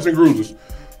pretty bumps good. and bruises.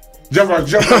 Jeff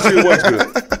Garcia was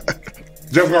good.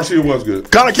 Jeff Garcia was good.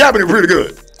 Colin Kaepernick pretty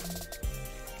good.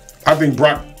 I think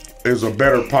Brock is a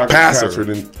better pocket Passer. passer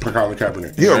than Colin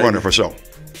Kaepernick. He'll run it for sure.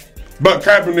 But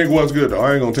Kaepernick was good though.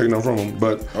 I ain't gonna take nothing from him.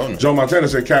 But no. Joe Montana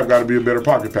said Cap got to be a better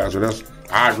pocket passer.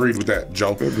 I agreed with that,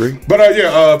 Joe. Agree. But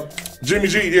Jimmy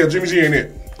G. Yeah, Jimmy G ain't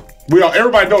it.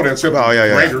 Everybody know that except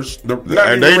Raiders.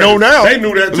 And they know now. They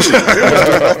knew that too. It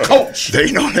was the coach.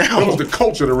 They know now. It was the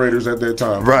coach of the Raiders at that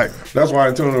time. Right. That's why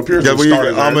Antonio Pierce Yeah,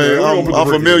 started. I'm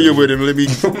familiar with him.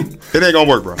 It ain't gonna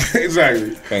work, bro.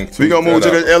 Exactly. We gonna move to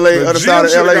the LA, other side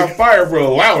of GM LA. got fired for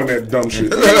allowing that dumb shit.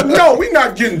 No, we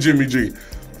not getting Jimmy G.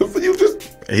 You just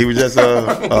He was just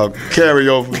a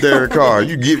carryover from Derek Carr.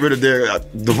 You get rid of Derek.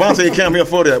 Devontae came here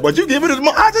for that, but you get rid of him.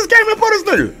 I just came here for this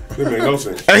nigga. That made no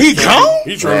sense. And he come?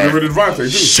 He trying to get rid of Devontae too.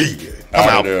 Shit. I'm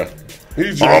out. there.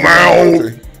 He's I'm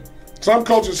out. Some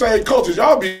coaches say, coaches,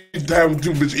 y'all be having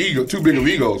too big of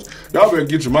egos. Y'all better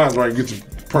get your minds right and get your.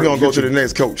 We're going to go to the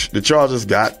next coach. The Chargers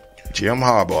got Jim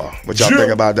Harbaugh. What y'all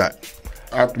think about that?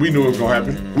 We knew it was going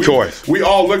to happen. Of course. We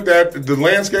all looked at the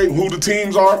landscape, who the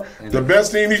teams are. The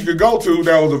best team he could go to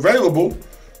that was available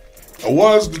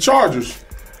was the Chargers.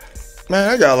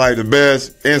 Man, they got like the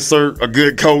best insert a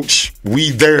good coach.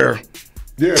 We there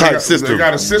Yeah, type system. They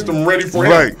got a system ready for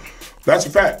him. Right. That's a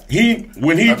fact.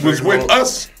 When he was with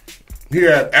us, he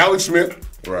had Alex Smith,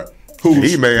 Right. who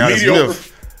He made Alex mediocre, Smith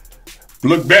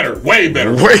look better, way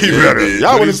better. way better.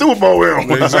 Y'all win the Super Bowl with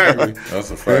him. Exactly.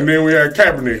 That's a fact. And then we had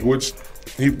Kaepernick, which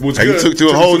he was He good. took to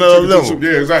a whole nother level.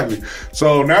 Yeah, exactly.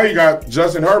 So now you got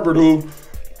Justin Herbert, who,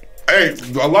 hey,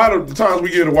 a lot of the times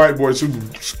we get a white boy super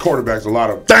quarterbacks. A lot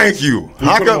of Thank you. we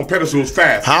put them on pedestals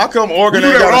fast. How come We Oregon do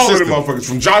ain't that with got all a of them system? motherfuckers,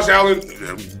 from Josh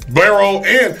Allen, Barrow,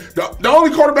 and the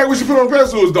only quarterback we should put on the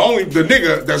pedestal is the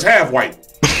nigga that's half white.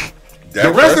 The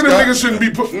rest of them niggas shouldn't be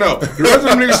put. No, the rest of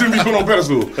them niggas shouldn't be put on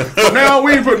pedestal. But now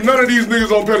we ain't put none of these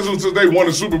niggas on pedestal since they won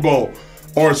a Super Bowl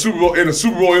or a Super Bowl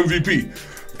MVP.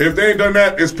 If they ain't done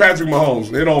that, it's Patrick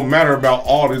Mahomes. It don't matter about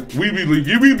all this. We be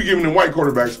giving them white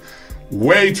quarterbacks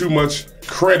way too much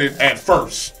credit at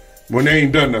first when they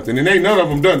ain't done nothing, and ain't none of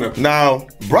them done nothing. Now,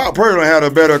 Brock Purdy done had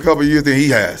a better couple of years than he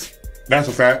has. That's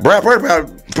a fact. Brock Purdy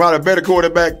probably a better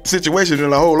quarterback situation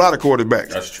than a whole lot of quarterbacks.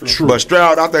 That's true. But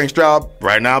Stroud, I think Stroud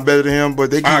right now better than him.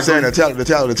 But they I keep saying agree.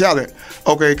 the talent.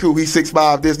 Okay, cool. He's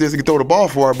 6'5", this, he can throw the ball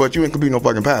for it, but you ain't complete no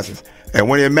fucking passes. And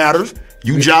when it matters,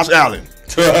 you Josh Allen.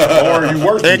 Or you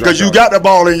worse than And because Josh you Allen. got the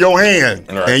ball in your hand,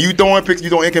 Right. and you throwing picks, you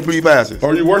throwing incomplete passes.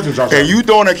 Or you worse than Josh And Allen. you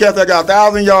throwing a cat that got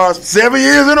 1,000 yards 7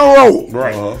 years in a row.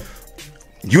 Right.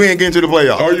 You ain't getting to the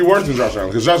playoffs. Or you worse than Josh Allen.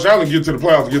 Because Josh Allen get to the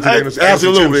playoffs and get to the NFC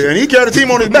Absolutely. championship. And he carried the team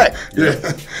on his back. Yeah.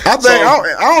 I think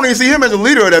I don't even see him as a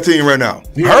leader of that team right now.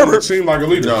 He Herbert. don't seem like a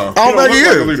leader. No. I don't think he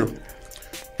look is. like a leader.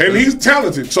 And he's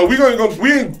talented. So we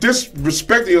ain't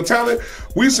disrespecting your talent.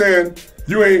 We saying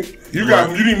you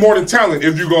need more than talent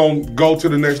if you gonna go to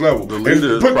the next level. The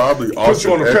leader is probably put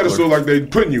Austin you on a Eckler. pedestal like they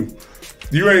putting you.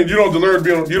 You don't deserve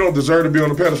to be on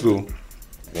the pedestal.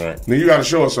 Right. Then you gotta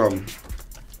show us something.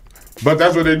 But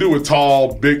that's what they do with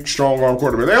tall, big, strong arm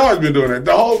quarterbacks. They always been doing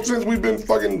that. Since we've been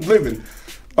fucking living.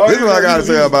 This is what I gotta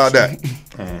say about that.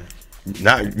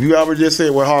 Now, you ever just said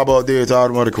what Harbaugh did to all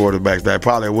the other quarterbacks that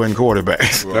probably wasn't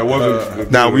quarterbacks. That wasn't.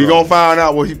 Now we gonna find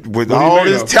out with all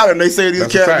made this of. talent they say these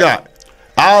That's a cats fact. got.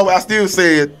 I still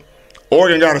said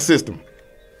Oregon got a system.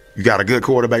 You got a good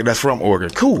quarterback that's from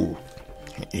Oregon. Cool.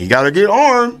 He got a good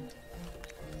arm.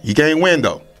 He can't win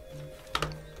though.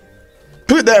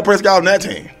 Put Dak Prescott on that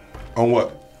team. On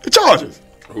what? The Chargers.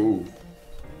 Ooh.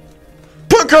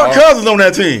 Put Kirk Cousins on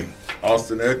that team.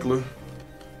 Austin Eckler.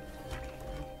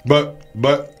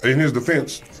 But in his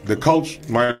defense, the coach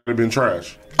might have been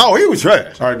trash. Oh, he was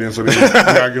trash. All right, then. So then you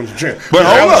gotta give him some chance. But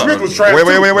hold Alex up. Smith was trash.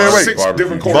 Wait. 6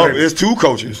 different But coordinators. it's 2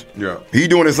 coaches. Yeah. He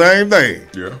doing the same thing.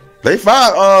 Yeah. They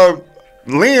fired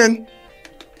Lynn,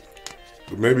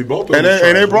 Maybe both of them.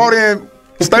 and they brought in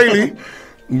Staley.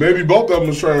 Maybe both of them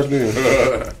was trash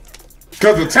then.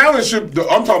 Because the talent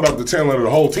I'm talking about the talent of the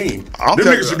whole team. Them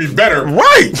niggas should be better.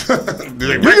 Right.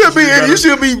 You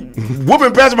should be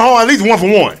whooping Patrick Mahomes at least 1 for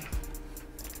 1.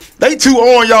 They 2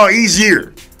 on y'all each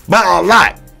year by a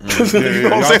lot. You know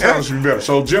what I'm saying? Talent should be better.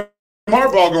 So Jim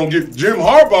Harbaugh gonna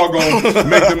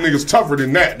make them niggas tougher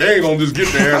than that. They ain't gonna just get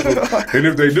their ass. And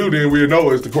if they do, then we'll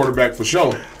know it's the quarterback for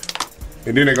sure.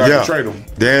 And then they got to trade him.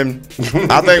 Then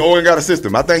I think Owen got a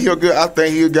system. I think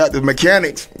he got the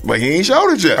mechanics, but he ain't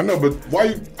showed it yet. I know, but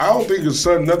I don't think there's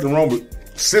nothing wrong with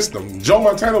system. Joe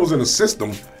Montana was in a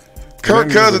system. Kirk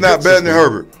Cousins not better than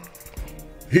Herbert.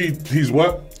 He's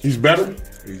what? He's better?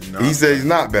 He said he's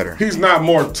not better. He's not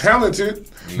more talented,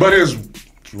 but his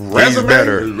resume. He's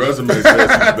better. His resume says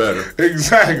he's better.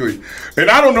 Exactly. And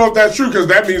I don't know if that's true because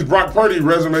that means Brock Purdy's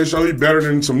resume shows he's better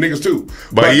than some niggas too.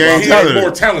 But he ain't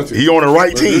more talented. He on the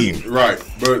right team. Right.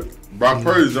 But Brock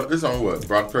Purdy's it's on what?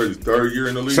 Brock Purdy's 3rd year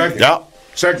in the league? Second. Yep.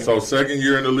 Second. So 2nd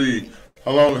year in the league.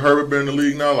 How long has Herbert been in the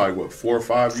league now? Like what, 4 or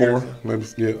 5 years? 4. Maybe,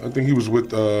 yeah. I think he was with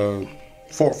 4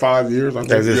 or 5 years. I think.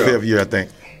 That was his 5th year, I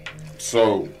think.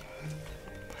 So,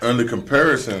 under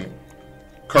comparison,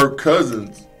 Kirk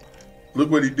Cousins, look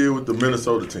what he did with the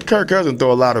Minnesota team. Kirk Cousins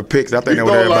throw a lot of picks. I think He that's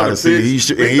what throw a lot everybody of see. picks.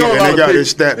 And He throw a lot they of got picks.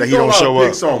 this stat that he throw a don't lot of show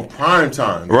picks up. on prime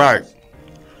time. Right.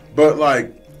 But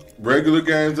like regular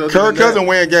games, Kirk Cousins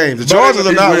win games. The Chargers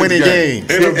are not winning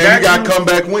games. And he got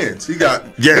comeback wins. He got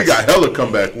hella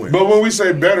comeback wins. But when we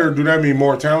say better, do that mean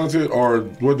more talented or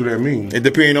what do that mean? It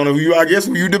depends on who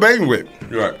you debating with.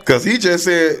 Right. Because he just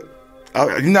said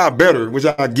you're not better, which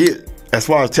I get as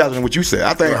far as talent and what you said.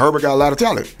 I think Herbert got a lot of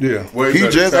talent. Yeah. Way He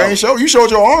better just talent. ain't show. You showed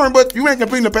your arm, but you ain't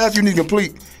completing the pass you need to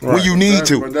complete when you need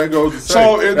to. But that goes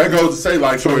to say,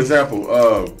 like, for example,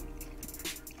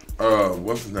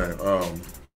 what's his name?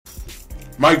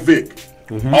 Mike Vick.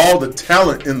 All the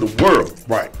talent in the world.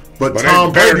 Right. But But Tom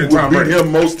ain't better Brady than Tom would beat Brady.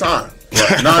 him most times.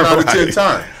 9 out of 10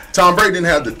 times. Tom Brady didn't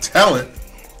have the talent,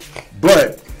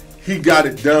 but he got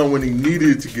it done when he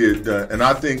needed to get it done. And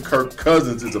I think Kirk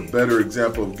Cousins is a better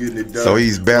example of getting it done So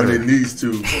he's better. when it needs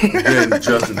to than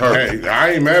Justin Herbert. Hey,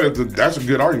 I ain't mad at that's a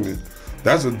good argument.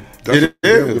 That's a damn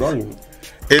good argument.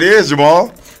 It is,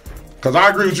 Jamal. Because I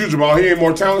agree with you, Jamal. He ain't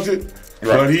more talented,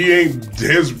 but he ain't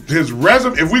his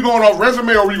resume. If we going off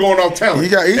resume or we going off talent?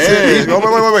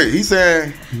 Wait. He's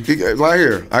saying right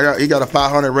here. He got a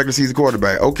 500 regular season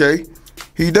quarterback. Okay,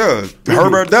 he does.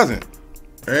 Herbert doesn't.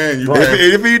 And you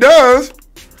If he does,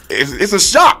 it's a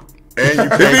shock. And you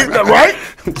can't, right?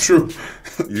 True.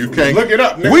 You can't Look it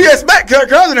up. Nigga. We expect Kirk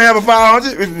Cousins to have a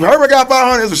 500. If Herbert got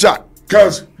 500, it's a shock.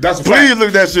 Because that's a Please fact.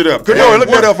 look that shit up. And Look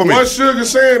that up for me. What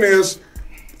Sugar's saying is,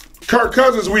 Kirk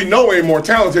Cousins, we know ain't more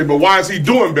talented, but why is he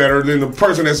doing better than the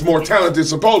person that's more talented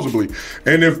supposedly?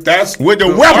 And if that's With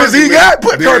the weapons he got,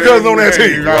 put Kirk Cousins on that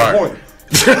team. You got a point.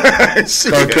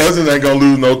 Kirk Cousins ain't gonna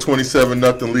lose no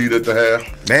 27-0 lead at the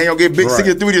half. They ain't gonna get big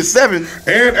 63-7.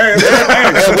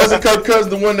 And wasn't Kirk Cousins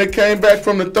the one that came back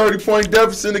from the 30-point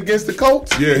deficit against the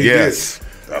Colts? Yeah, he Yes.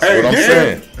 That's what I'm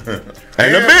saying.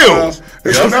 And the Bills.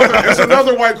 It's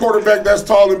another white quarterback that's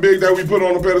tall and big that we put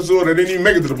on the pedestal that didn't even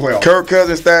make it to the playoffs. Kirk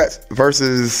Cousins stats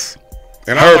versus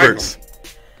And I like Herbert's. him.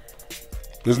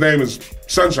 His name is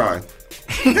Sunshine.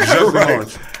 Justin Right.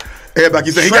 Orange. Everybody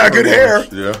keep saying he got good hair.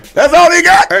 Yeah. That's all he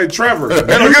got. Hey, Trevor. And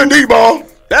a good deep ball.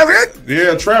 That's it.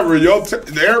 Yeah, Trevor,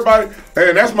 everybody,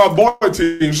 and that's my boy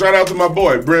team. Shout out to my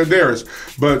boy, Brent Darris.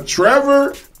 But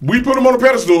Trevor, we put him on the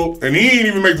pedestal, and he ain't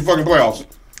even make the fucking playoffs.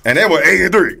 And they were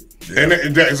 8-3. And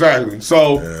exactly.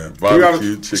 So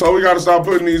we gotta stop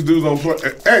putting these dudes on play.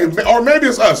 Hey, or maybe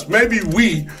it's us. Maybe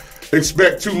we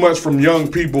expect too much from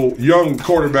young people, young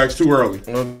quarterbacks too early.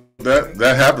 Well,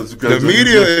 that happens because The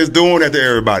media is doing that to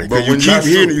everybody. But You keep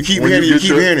hearing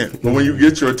it. But when you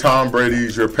get your Tom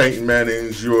Brady's, your Peyton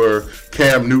Mannings, your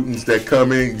Cam Newtons that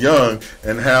come in young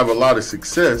and have a lot of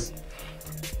success,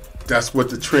 that's what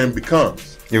the trend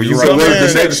becomes. Yeah, when you What come in,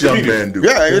 does the next young man do?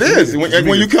 Yeah, it is.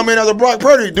 When you come in as a Brock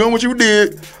Purdy doing what you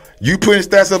did, you putting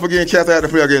stats up against cats that had to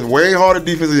play against way harder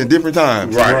defenses in different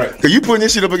times. Right. Because you putting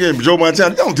this shit up against Joe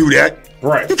Montana. Don't do that.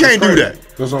 Right. You can't do that.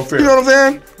 That's unfair. You know what I'm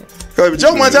saying? Because if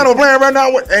Joe Montana was playing right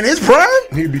now in his prime,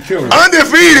 He'd be killing.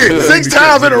 undefeated 6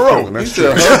 times in a row. He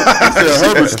said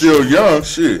Herbert's still young.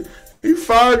 Shit. He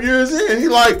 5 years in. He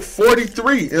like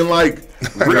 43 in like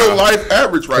real life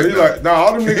average right now. Like,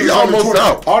 all them niggas he almost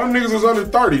out. All them niggas is under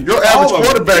 30. Your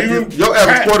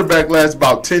average quarterback lasts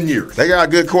about 10 years. They got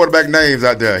good quarterback names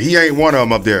out there. He ain't one of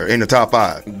them up there in the top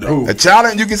 5. No. A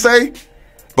talent, you can say,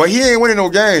 but he ain't winning no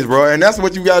games, bro. And that's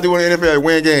what you got to do in the NFL,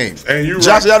 win games. And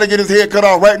Josh Allen get his head cut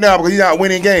off right now because he's not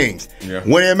winning games. Yeah.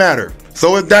 When it matter.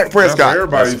 So it's Dak Prescott.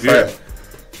 Everybody's fact.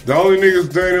 The only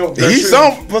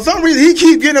niggas for some reason he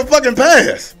keep getting a fucking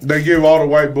pass. They give all the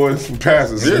white boys some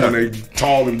passes when they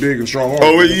tall and big and strong.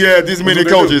 Oh yeah, this many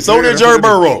coaches. So did Jerry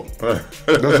Burrow. That's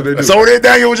what they do. So did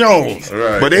Daniel Jones.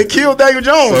 Right. But they killed Daniel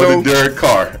Jones. So did Derek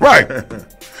Carr. Right.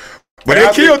 But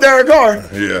they killed Derek Carr.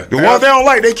 Yeah. The ones they don't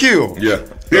like, they kill. Yeah.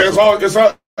 Yeah.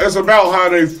 It's about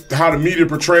how the media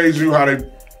portrays you, how they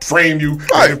frame you,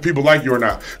 and if people like you or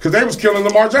not. Because they was killing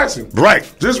Lamar Jackson.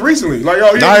 Right. Just recently. Like,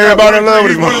 yo, now everybody in love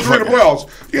with his motherfucker. The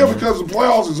playoffs. Yeah, because the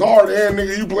playoffs is hard, and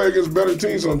nigga, you play against better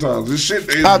teams sometimes. This shit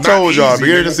is I told y'all, easy,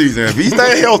 beginning of the season, if he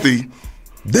stay healthy,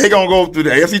 they gonna go through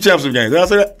the AFC Championship game. Did I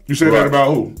say that? You said that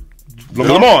about who?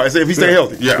 Lamar. I said if he stay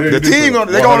healthy. Yeah. The team,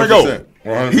 they're gonna go.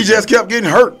 100%. He just kept getting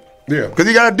hurt. Yeah. Because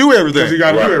he got to do everything. Because he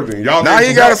got to do everything. Y'all now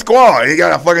he got a squad. He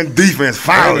got a fucking defense,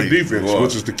 finally. Defense,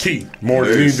 which is the key more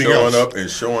than anything else. Showing up and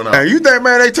showing out. And you think,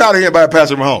 man, they tired of hearing about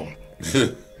Patrick Mahomes.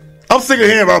 I'm sick of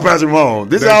hearing about Patrick Mahomes.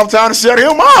 This is how I'm trying to shut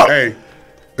him up. Hey,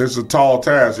 it's a tall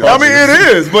task. Y'all. I mean,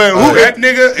 it is, but that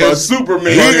nigga is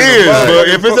Superman. He is, but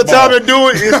if it's a time to do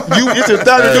it, it's a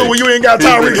time to do it when you ain't got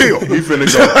Tyreek Hill. He finna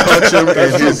go punch him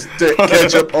and his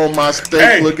ketchup on my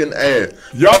steak looking ass.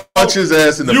 Y'all punch his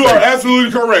ass in the face. You are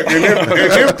absolutely correct. And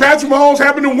if Patrick Mahomes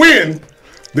happen to win,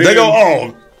 they go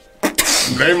on.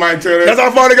 They might tell that. That's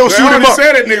how far they gonna shoot him up.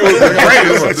 Said that nigga was the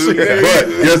greatest. But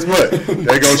guess what?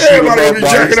 They gonna shoot him up while he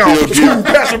still getting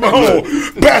Patrick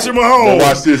Mahomes. Patrick Mahomes. But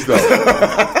watch this though.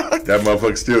 That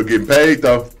motherfucker still getting paid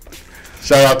though.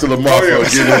 Shout out to Lamar for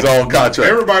getting his own contract.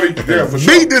 Everybody, for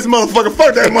sure. Beat this motherfucker.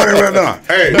 Fuck that money right now.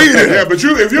 Hey, beat it. Yeah, but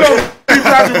if you don't beat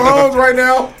Patrick Mahomes right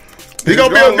now, he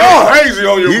gonna be a god. Crazy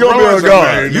on your. He gonna be a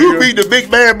god. You beat the big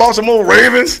bad Baltimore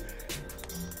Ravens.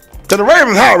 Cause the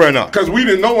Ravens hot right now. Because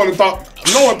no one thought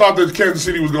that Kansas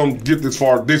City was gonna get this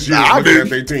far this year. I did.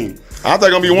 Their team. I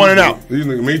think gonna be 1-out. These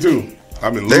niggas, me too.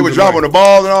 They were dropping the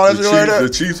balls and all that shit like that. The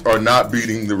Chiefs are not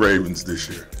beating the Ravens this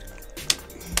year.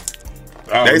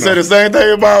 They said the same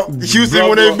thing about Houston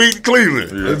when they beat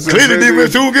Cleveland. Yeah. Cleveland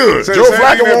defense too good. Joe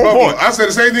Flacco 1 point. I said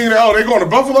the same thing. They going to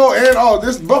Buffalo and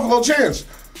this Buffalo chance.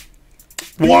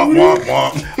 Womp, womp,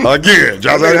 womp. Again,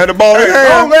 Josh Allen had the ball in hand.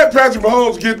 Don't let Patrick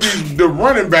Mahomes get the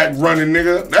running back running,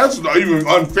 nigga. That's even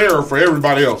unfair for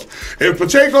everybody else. If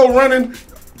Pacheco running,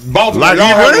 Baltimore, y'all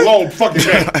have a long fucking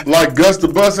game. Like Gus the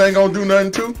Bus ain't gonna do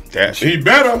nothing too? He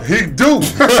better. He do.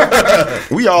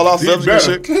 We all off subject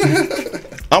shit.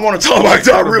 I want to talk about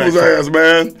Doc Rivers' ass,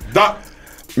 man.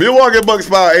 Milwaukee Bucks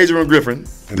fired Adrian Griffin,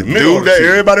 the dude that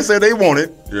everybody said they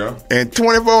wanted. Yeah. And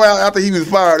 24 hours after he was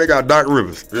fired, they got Doc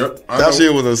Rivers. Yep. That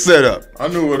shit was a setup. I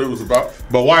knew what it was about.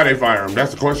 But why they fire him?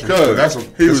 That's the question. Because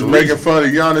he was making fun of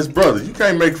Giannis' brother. You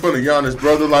can't make fun of Giannis'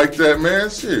 brother like that, man.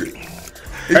 Shit.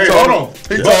 He told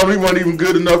him he wasn't even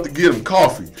good enough to get him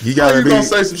coffee. How you gonna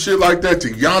say some shit like that to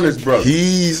Giannis' brother?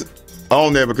 He's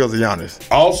on there because of Giannis.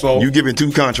 Also, you giving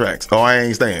 2 contracts. Oh, I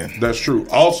ain't staying. That's true.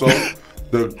 Also,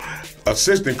 the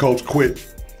assistant coach quit.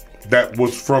 That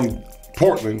was from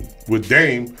Portland with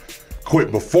Dame. Quit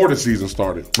before the season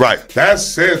started. Right. That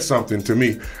said something to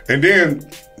me. And then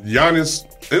Giannis,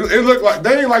 it looked like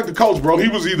they ain't like the coach, bro. He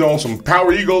was either on some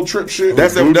power ego trip shit.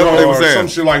 That's what they were saying. Some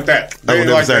shit like that. They ain't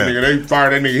like that nigga. They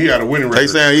fired that nigga. He had a winning record. They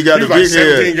saying he got the like big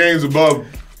 17 head. games above.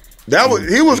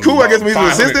 He was cool, I guess, when he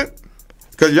was assistant.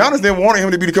 Because Giannis didn't want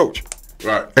him to be the coach.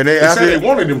 Right. And they said they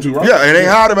wanted him to, right? Yeah, and they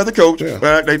hired him as the coach. Yeah.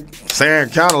 But they saying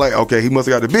kind of like, okay, he must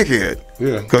have got the big head.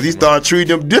 Yeah. Because he started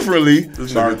treating them differently. And they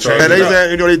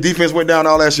said, their defense went down,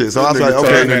 all that shit. So I was like,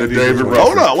 okay,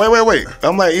 hold on, wait.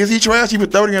 I'm like, is he trash? He was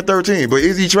 30 and 13. But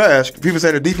is he trash? People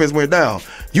saying the defense went down.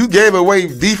 You gave away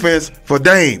defense for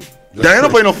Dame. Dame don't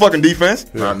play no fucking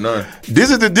defense. Not none. This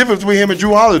is the difference between him and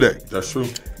Drew Holiday. That's true.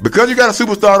 Because you got a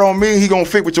superstar on me, he gonna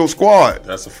fit with your squad.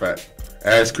 That's a fact.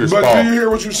 Ask Chris Paul. But do you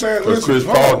hear what you're saying? Because Chris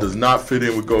Paul does not fit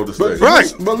in with Golden State.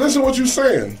 Right. But listen what you're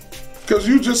saying. Because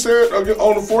you just said on the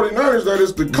 49ers that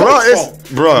it's the coach's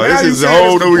fault. This is a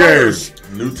whole new game.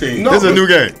 New team. This is a new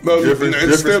game.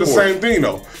 It's still the same thing,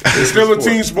 though. It's still a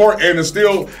team sport, and it's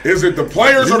still, is it the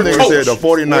players or the coach? Said the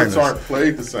 49ers aren't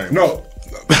played the same. No.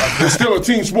 It's still a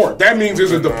team sport. That means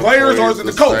is it the players or is it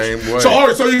the coach?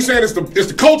 So you're saying it's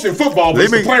the coach in football, but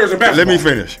it's the players in basketball. Let me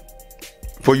finish.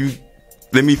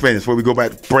 Let me finish before we go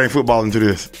back to bring football into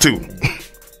this too.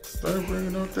 Start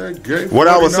bringing up that gay. What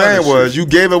I was saying was you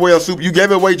gave away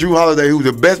Drew Holiday, who was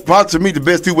the best, to me, the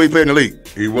best two-way player in the league.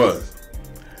 He was.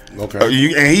 Okay.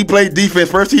 And he played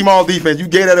defense, first team all defense. You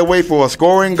gave that away for a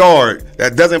scoring guard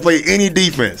that doesn't play any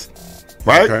defense.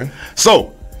 Right? Okay.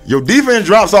 So, your defense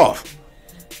drops off.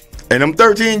 And them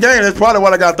 13 games, that's probably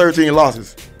why I got 13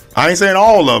 losses. I ain't saying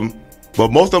all of them,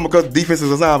 but most of them because defense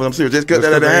is assigned. I'm serious. Just cut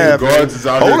that in half. Guards is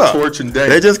out here torching day.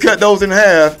 They just cut those in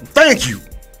half. Thank you.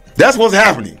 That's what's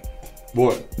happening.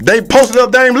 What? They posted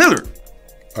up Dame Lillard.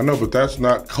 I know, but that's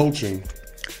not coaching.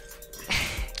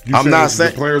 I'm not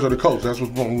saying the players or the coach. That's what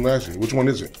I'm asking. Which one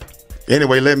is it?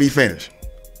 Anyway, let me finish.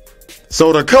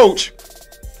 So the coach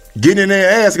getting in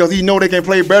their ass because he know they can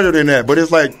play better than that. But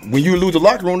it's like when you lose the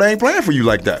locker room, they ain't playing for you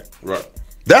like that. Right.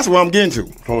 That's what I'm getting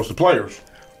to. So it's the players.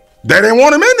 They didn't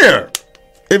want him in there.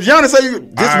 If Giannis say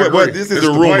this is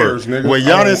a rumor. Players, nigga. When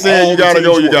Giannis said you gotta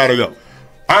go, you gotta go.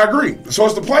 I agree. So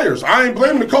it's the players. I ain't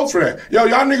blaming the coach for that. Yo,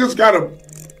 y'all niggas gotta.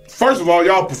 First of all,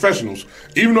 y'all professionals.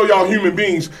 Even though y'all human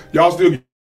beings, y'all still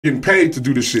getting paid to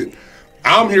do this shit.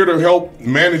 I'm here to help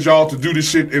manage y'all to do this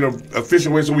shit in an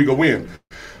efficient way so we can win.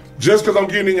 Just because I'm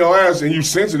getting in your ass and you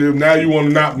sensitive, now you want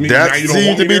to not me. That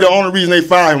seems to be the only reason they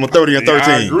fired him with 30 and 13.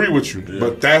 I agree with you,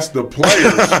 but that's the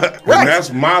players. Right. And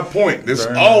that's my point. It's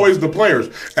always the players.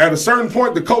 At a certain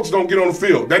point, the coach don't get on the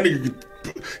field. That nigga,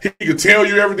 he can tell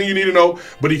you everything you need to know,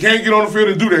 but he can't get on the field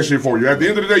and do that shit for you. At the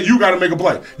end of the day, you got to make a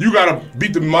play. You got to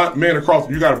beat the man across.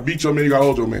 You got to beat your man. You got to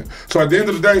hold your man. So at the end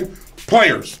of the day,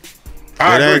 players.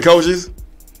 It ain't coaches?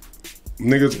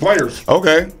 Niggas, players.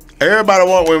 Okay. Everybody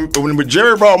want when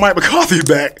Jerry brought Mike McCarthy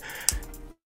back,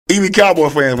 even Cowboy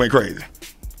fans went crazy.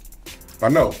 I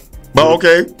know. But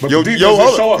okay. But your defense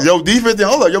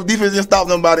didn't stop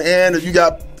them by the end. If you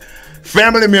got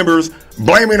family members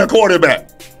blaming a quarterback.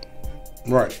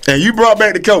 Right. And you brought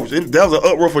back the coach. That was an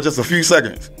uproar for just a few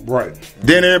seconds. Right.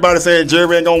 Then everybody saying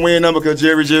Jerry ain't gonna win them because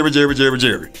Jerry.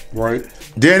 Right.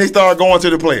 Then they started going to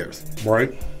the players.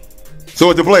 Right. So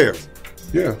it's the players.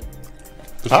 Yeah.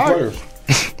 It's the players.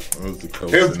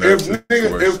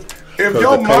 If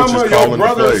your mama, your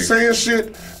brother is saying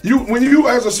shit, when you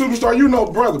as a superstar, you know,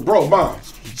 brother, bro, mom,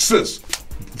 sis,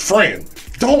 friend,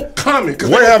 don't comment.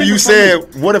 What have you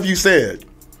said? What have you said?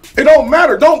 It don't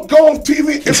matter. Don't go on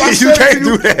TV. If I you can't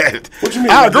do that. What you mean?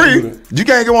 I agree. You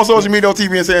can't go on social media or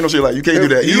TV and say no shit like you can't do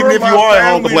that. Even if you are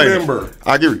at home complaining.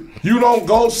 I agree. You don't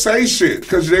go say shit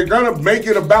because they're gonna make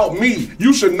it about me.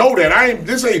 You should know that.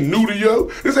 This ain't new to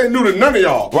you. This ain't new to none of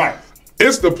y'all. Right.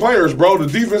 It's the players, bro. The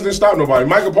defense didn't stop nobody.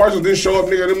 Michael Parsons didn't show up,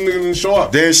 nigga. Them niggas didn't show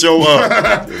up. Didn't show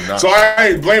up. So I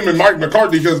ain't blaming Mike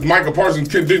McCarthy because Michael Parsons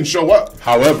didn't show up.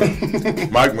 However,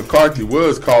 Mike McCarthy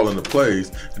was calling the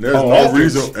plays, and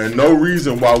there's no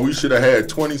reason why we should have had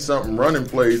 20-something running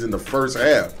plays in the first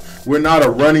half. We're not a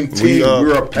running team.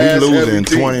 We're a pass-heavy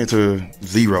team.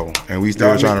 20-0, and we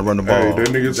still trying to run the ball. Hey, that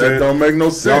nigga said, don't make no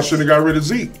sense. Y'all shouldn't have got rid of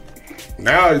Zeke.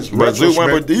 Now it's but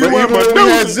even when we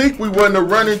had Zeke, we wasn't a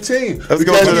running team because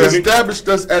he established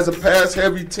us as a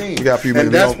pass-heavy team,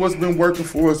 and that's what's been working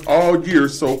for us all year.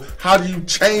 So how do you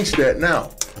change that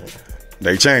now?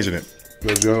 They changing it.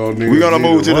 We're gonna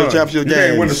move to the championship game. You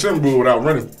can't win the Super Bowl without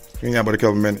running. You ain't got but a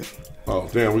couple minutes. Oh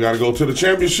damn, we gotta go to the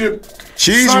championship.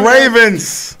 Chiefs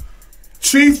Ravens.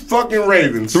 Chief fucking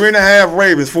Ravens. 3.5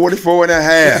 Ravens.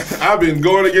 44.5. I've been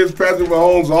going against Patrick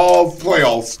Mahomes all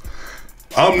playoffs.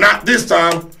 I'm not this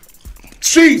time.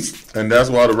 Chiefs. And that's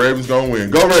why the Ravens gonna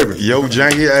win. Go Ravens. Yo,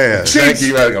 janky ass. Chiefs.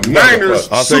 Niners.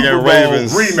 I'm Super Bowl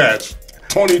Ravens rematch.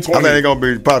 2020. I think they're gonna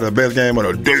be probably the best game of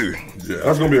the day. Yeah,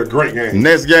 that's gonna be a great game.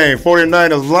 Next game,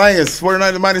 49ers Lions.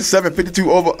 49ers minus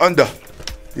 752 over under.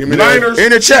 Niners.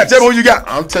 In the chat, tell me who you got.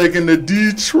 I'm taking the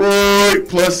Detroit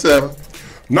 +7.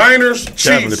 Niners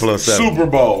Chiefs Super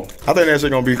Bowl. I think that shit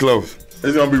gonna be close.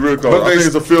 It's gonna be real close. I think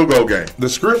it's a field goal game. The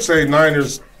script say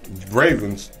Niners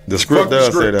Ravens. The script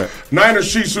does say that. Niners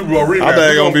Chiefs Super Bowl rematch. I think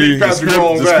it's gonna be. The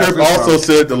script also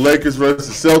said the Lakers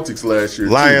versus Celtics last year.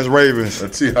 Lions Ravens.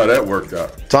 Let's see how that worked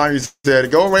out. Tanya said,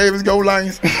 "Go Ravens, go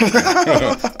Lions." That's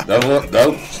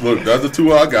the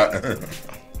two I got.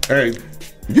 Hey.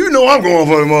 You know I'm going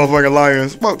for the motherfucking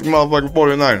Lions. Fuck the motherfucking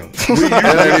 49ers.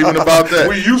 It ain't even about that.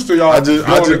 We used to y'all. I'm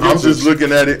just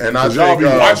looking at it, and I y'all be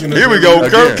watching. Here we go.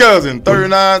 Kirk Cousins,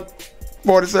 39,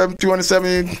 47,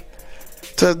 270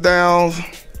 touchdowns,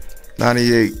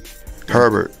 98.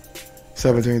 Herbert,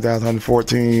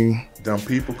 17,114. Dumb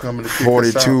people coming to kick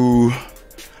 42,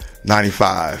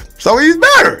 95. So he's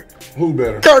better. Who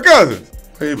better? Kirk Cousins.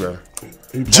 He better.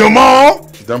 Jamal.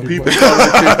 Dumb people coming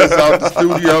to kick us out the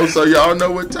studio, so y'all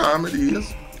know what time it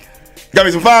is. Got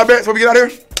me some 5 bets before we get out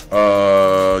here?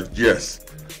 Yes.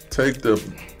 Take the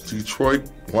Detroit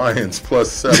Lions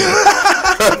 +7.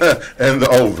 and the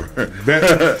over.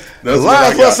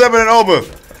 Lions plus 7 and over.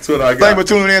 That's what I got. Thank you for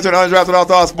tuning in to the Undrafted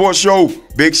ALLSTARZ Sports Show.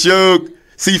 Big Shug,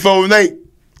 C4 Nate,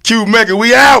 Q Mecca,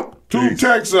 we out. 2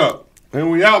 texts up, and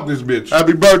we out this bitch.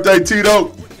 Happy birthday,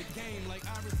 Tito.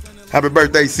 Happy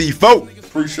birthday, C4.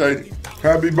 Appreciate it.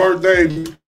 Happy birthday,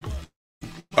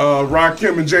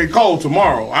 Rakim and J. Cole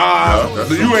tomorrow.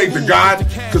 You ain't the God,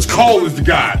 because Cole is the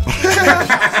God.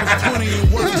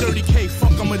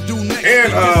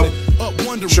 And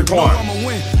Shaquan.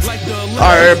 All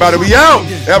right, everybody, we out.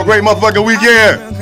 Have a great motherfucking weekend.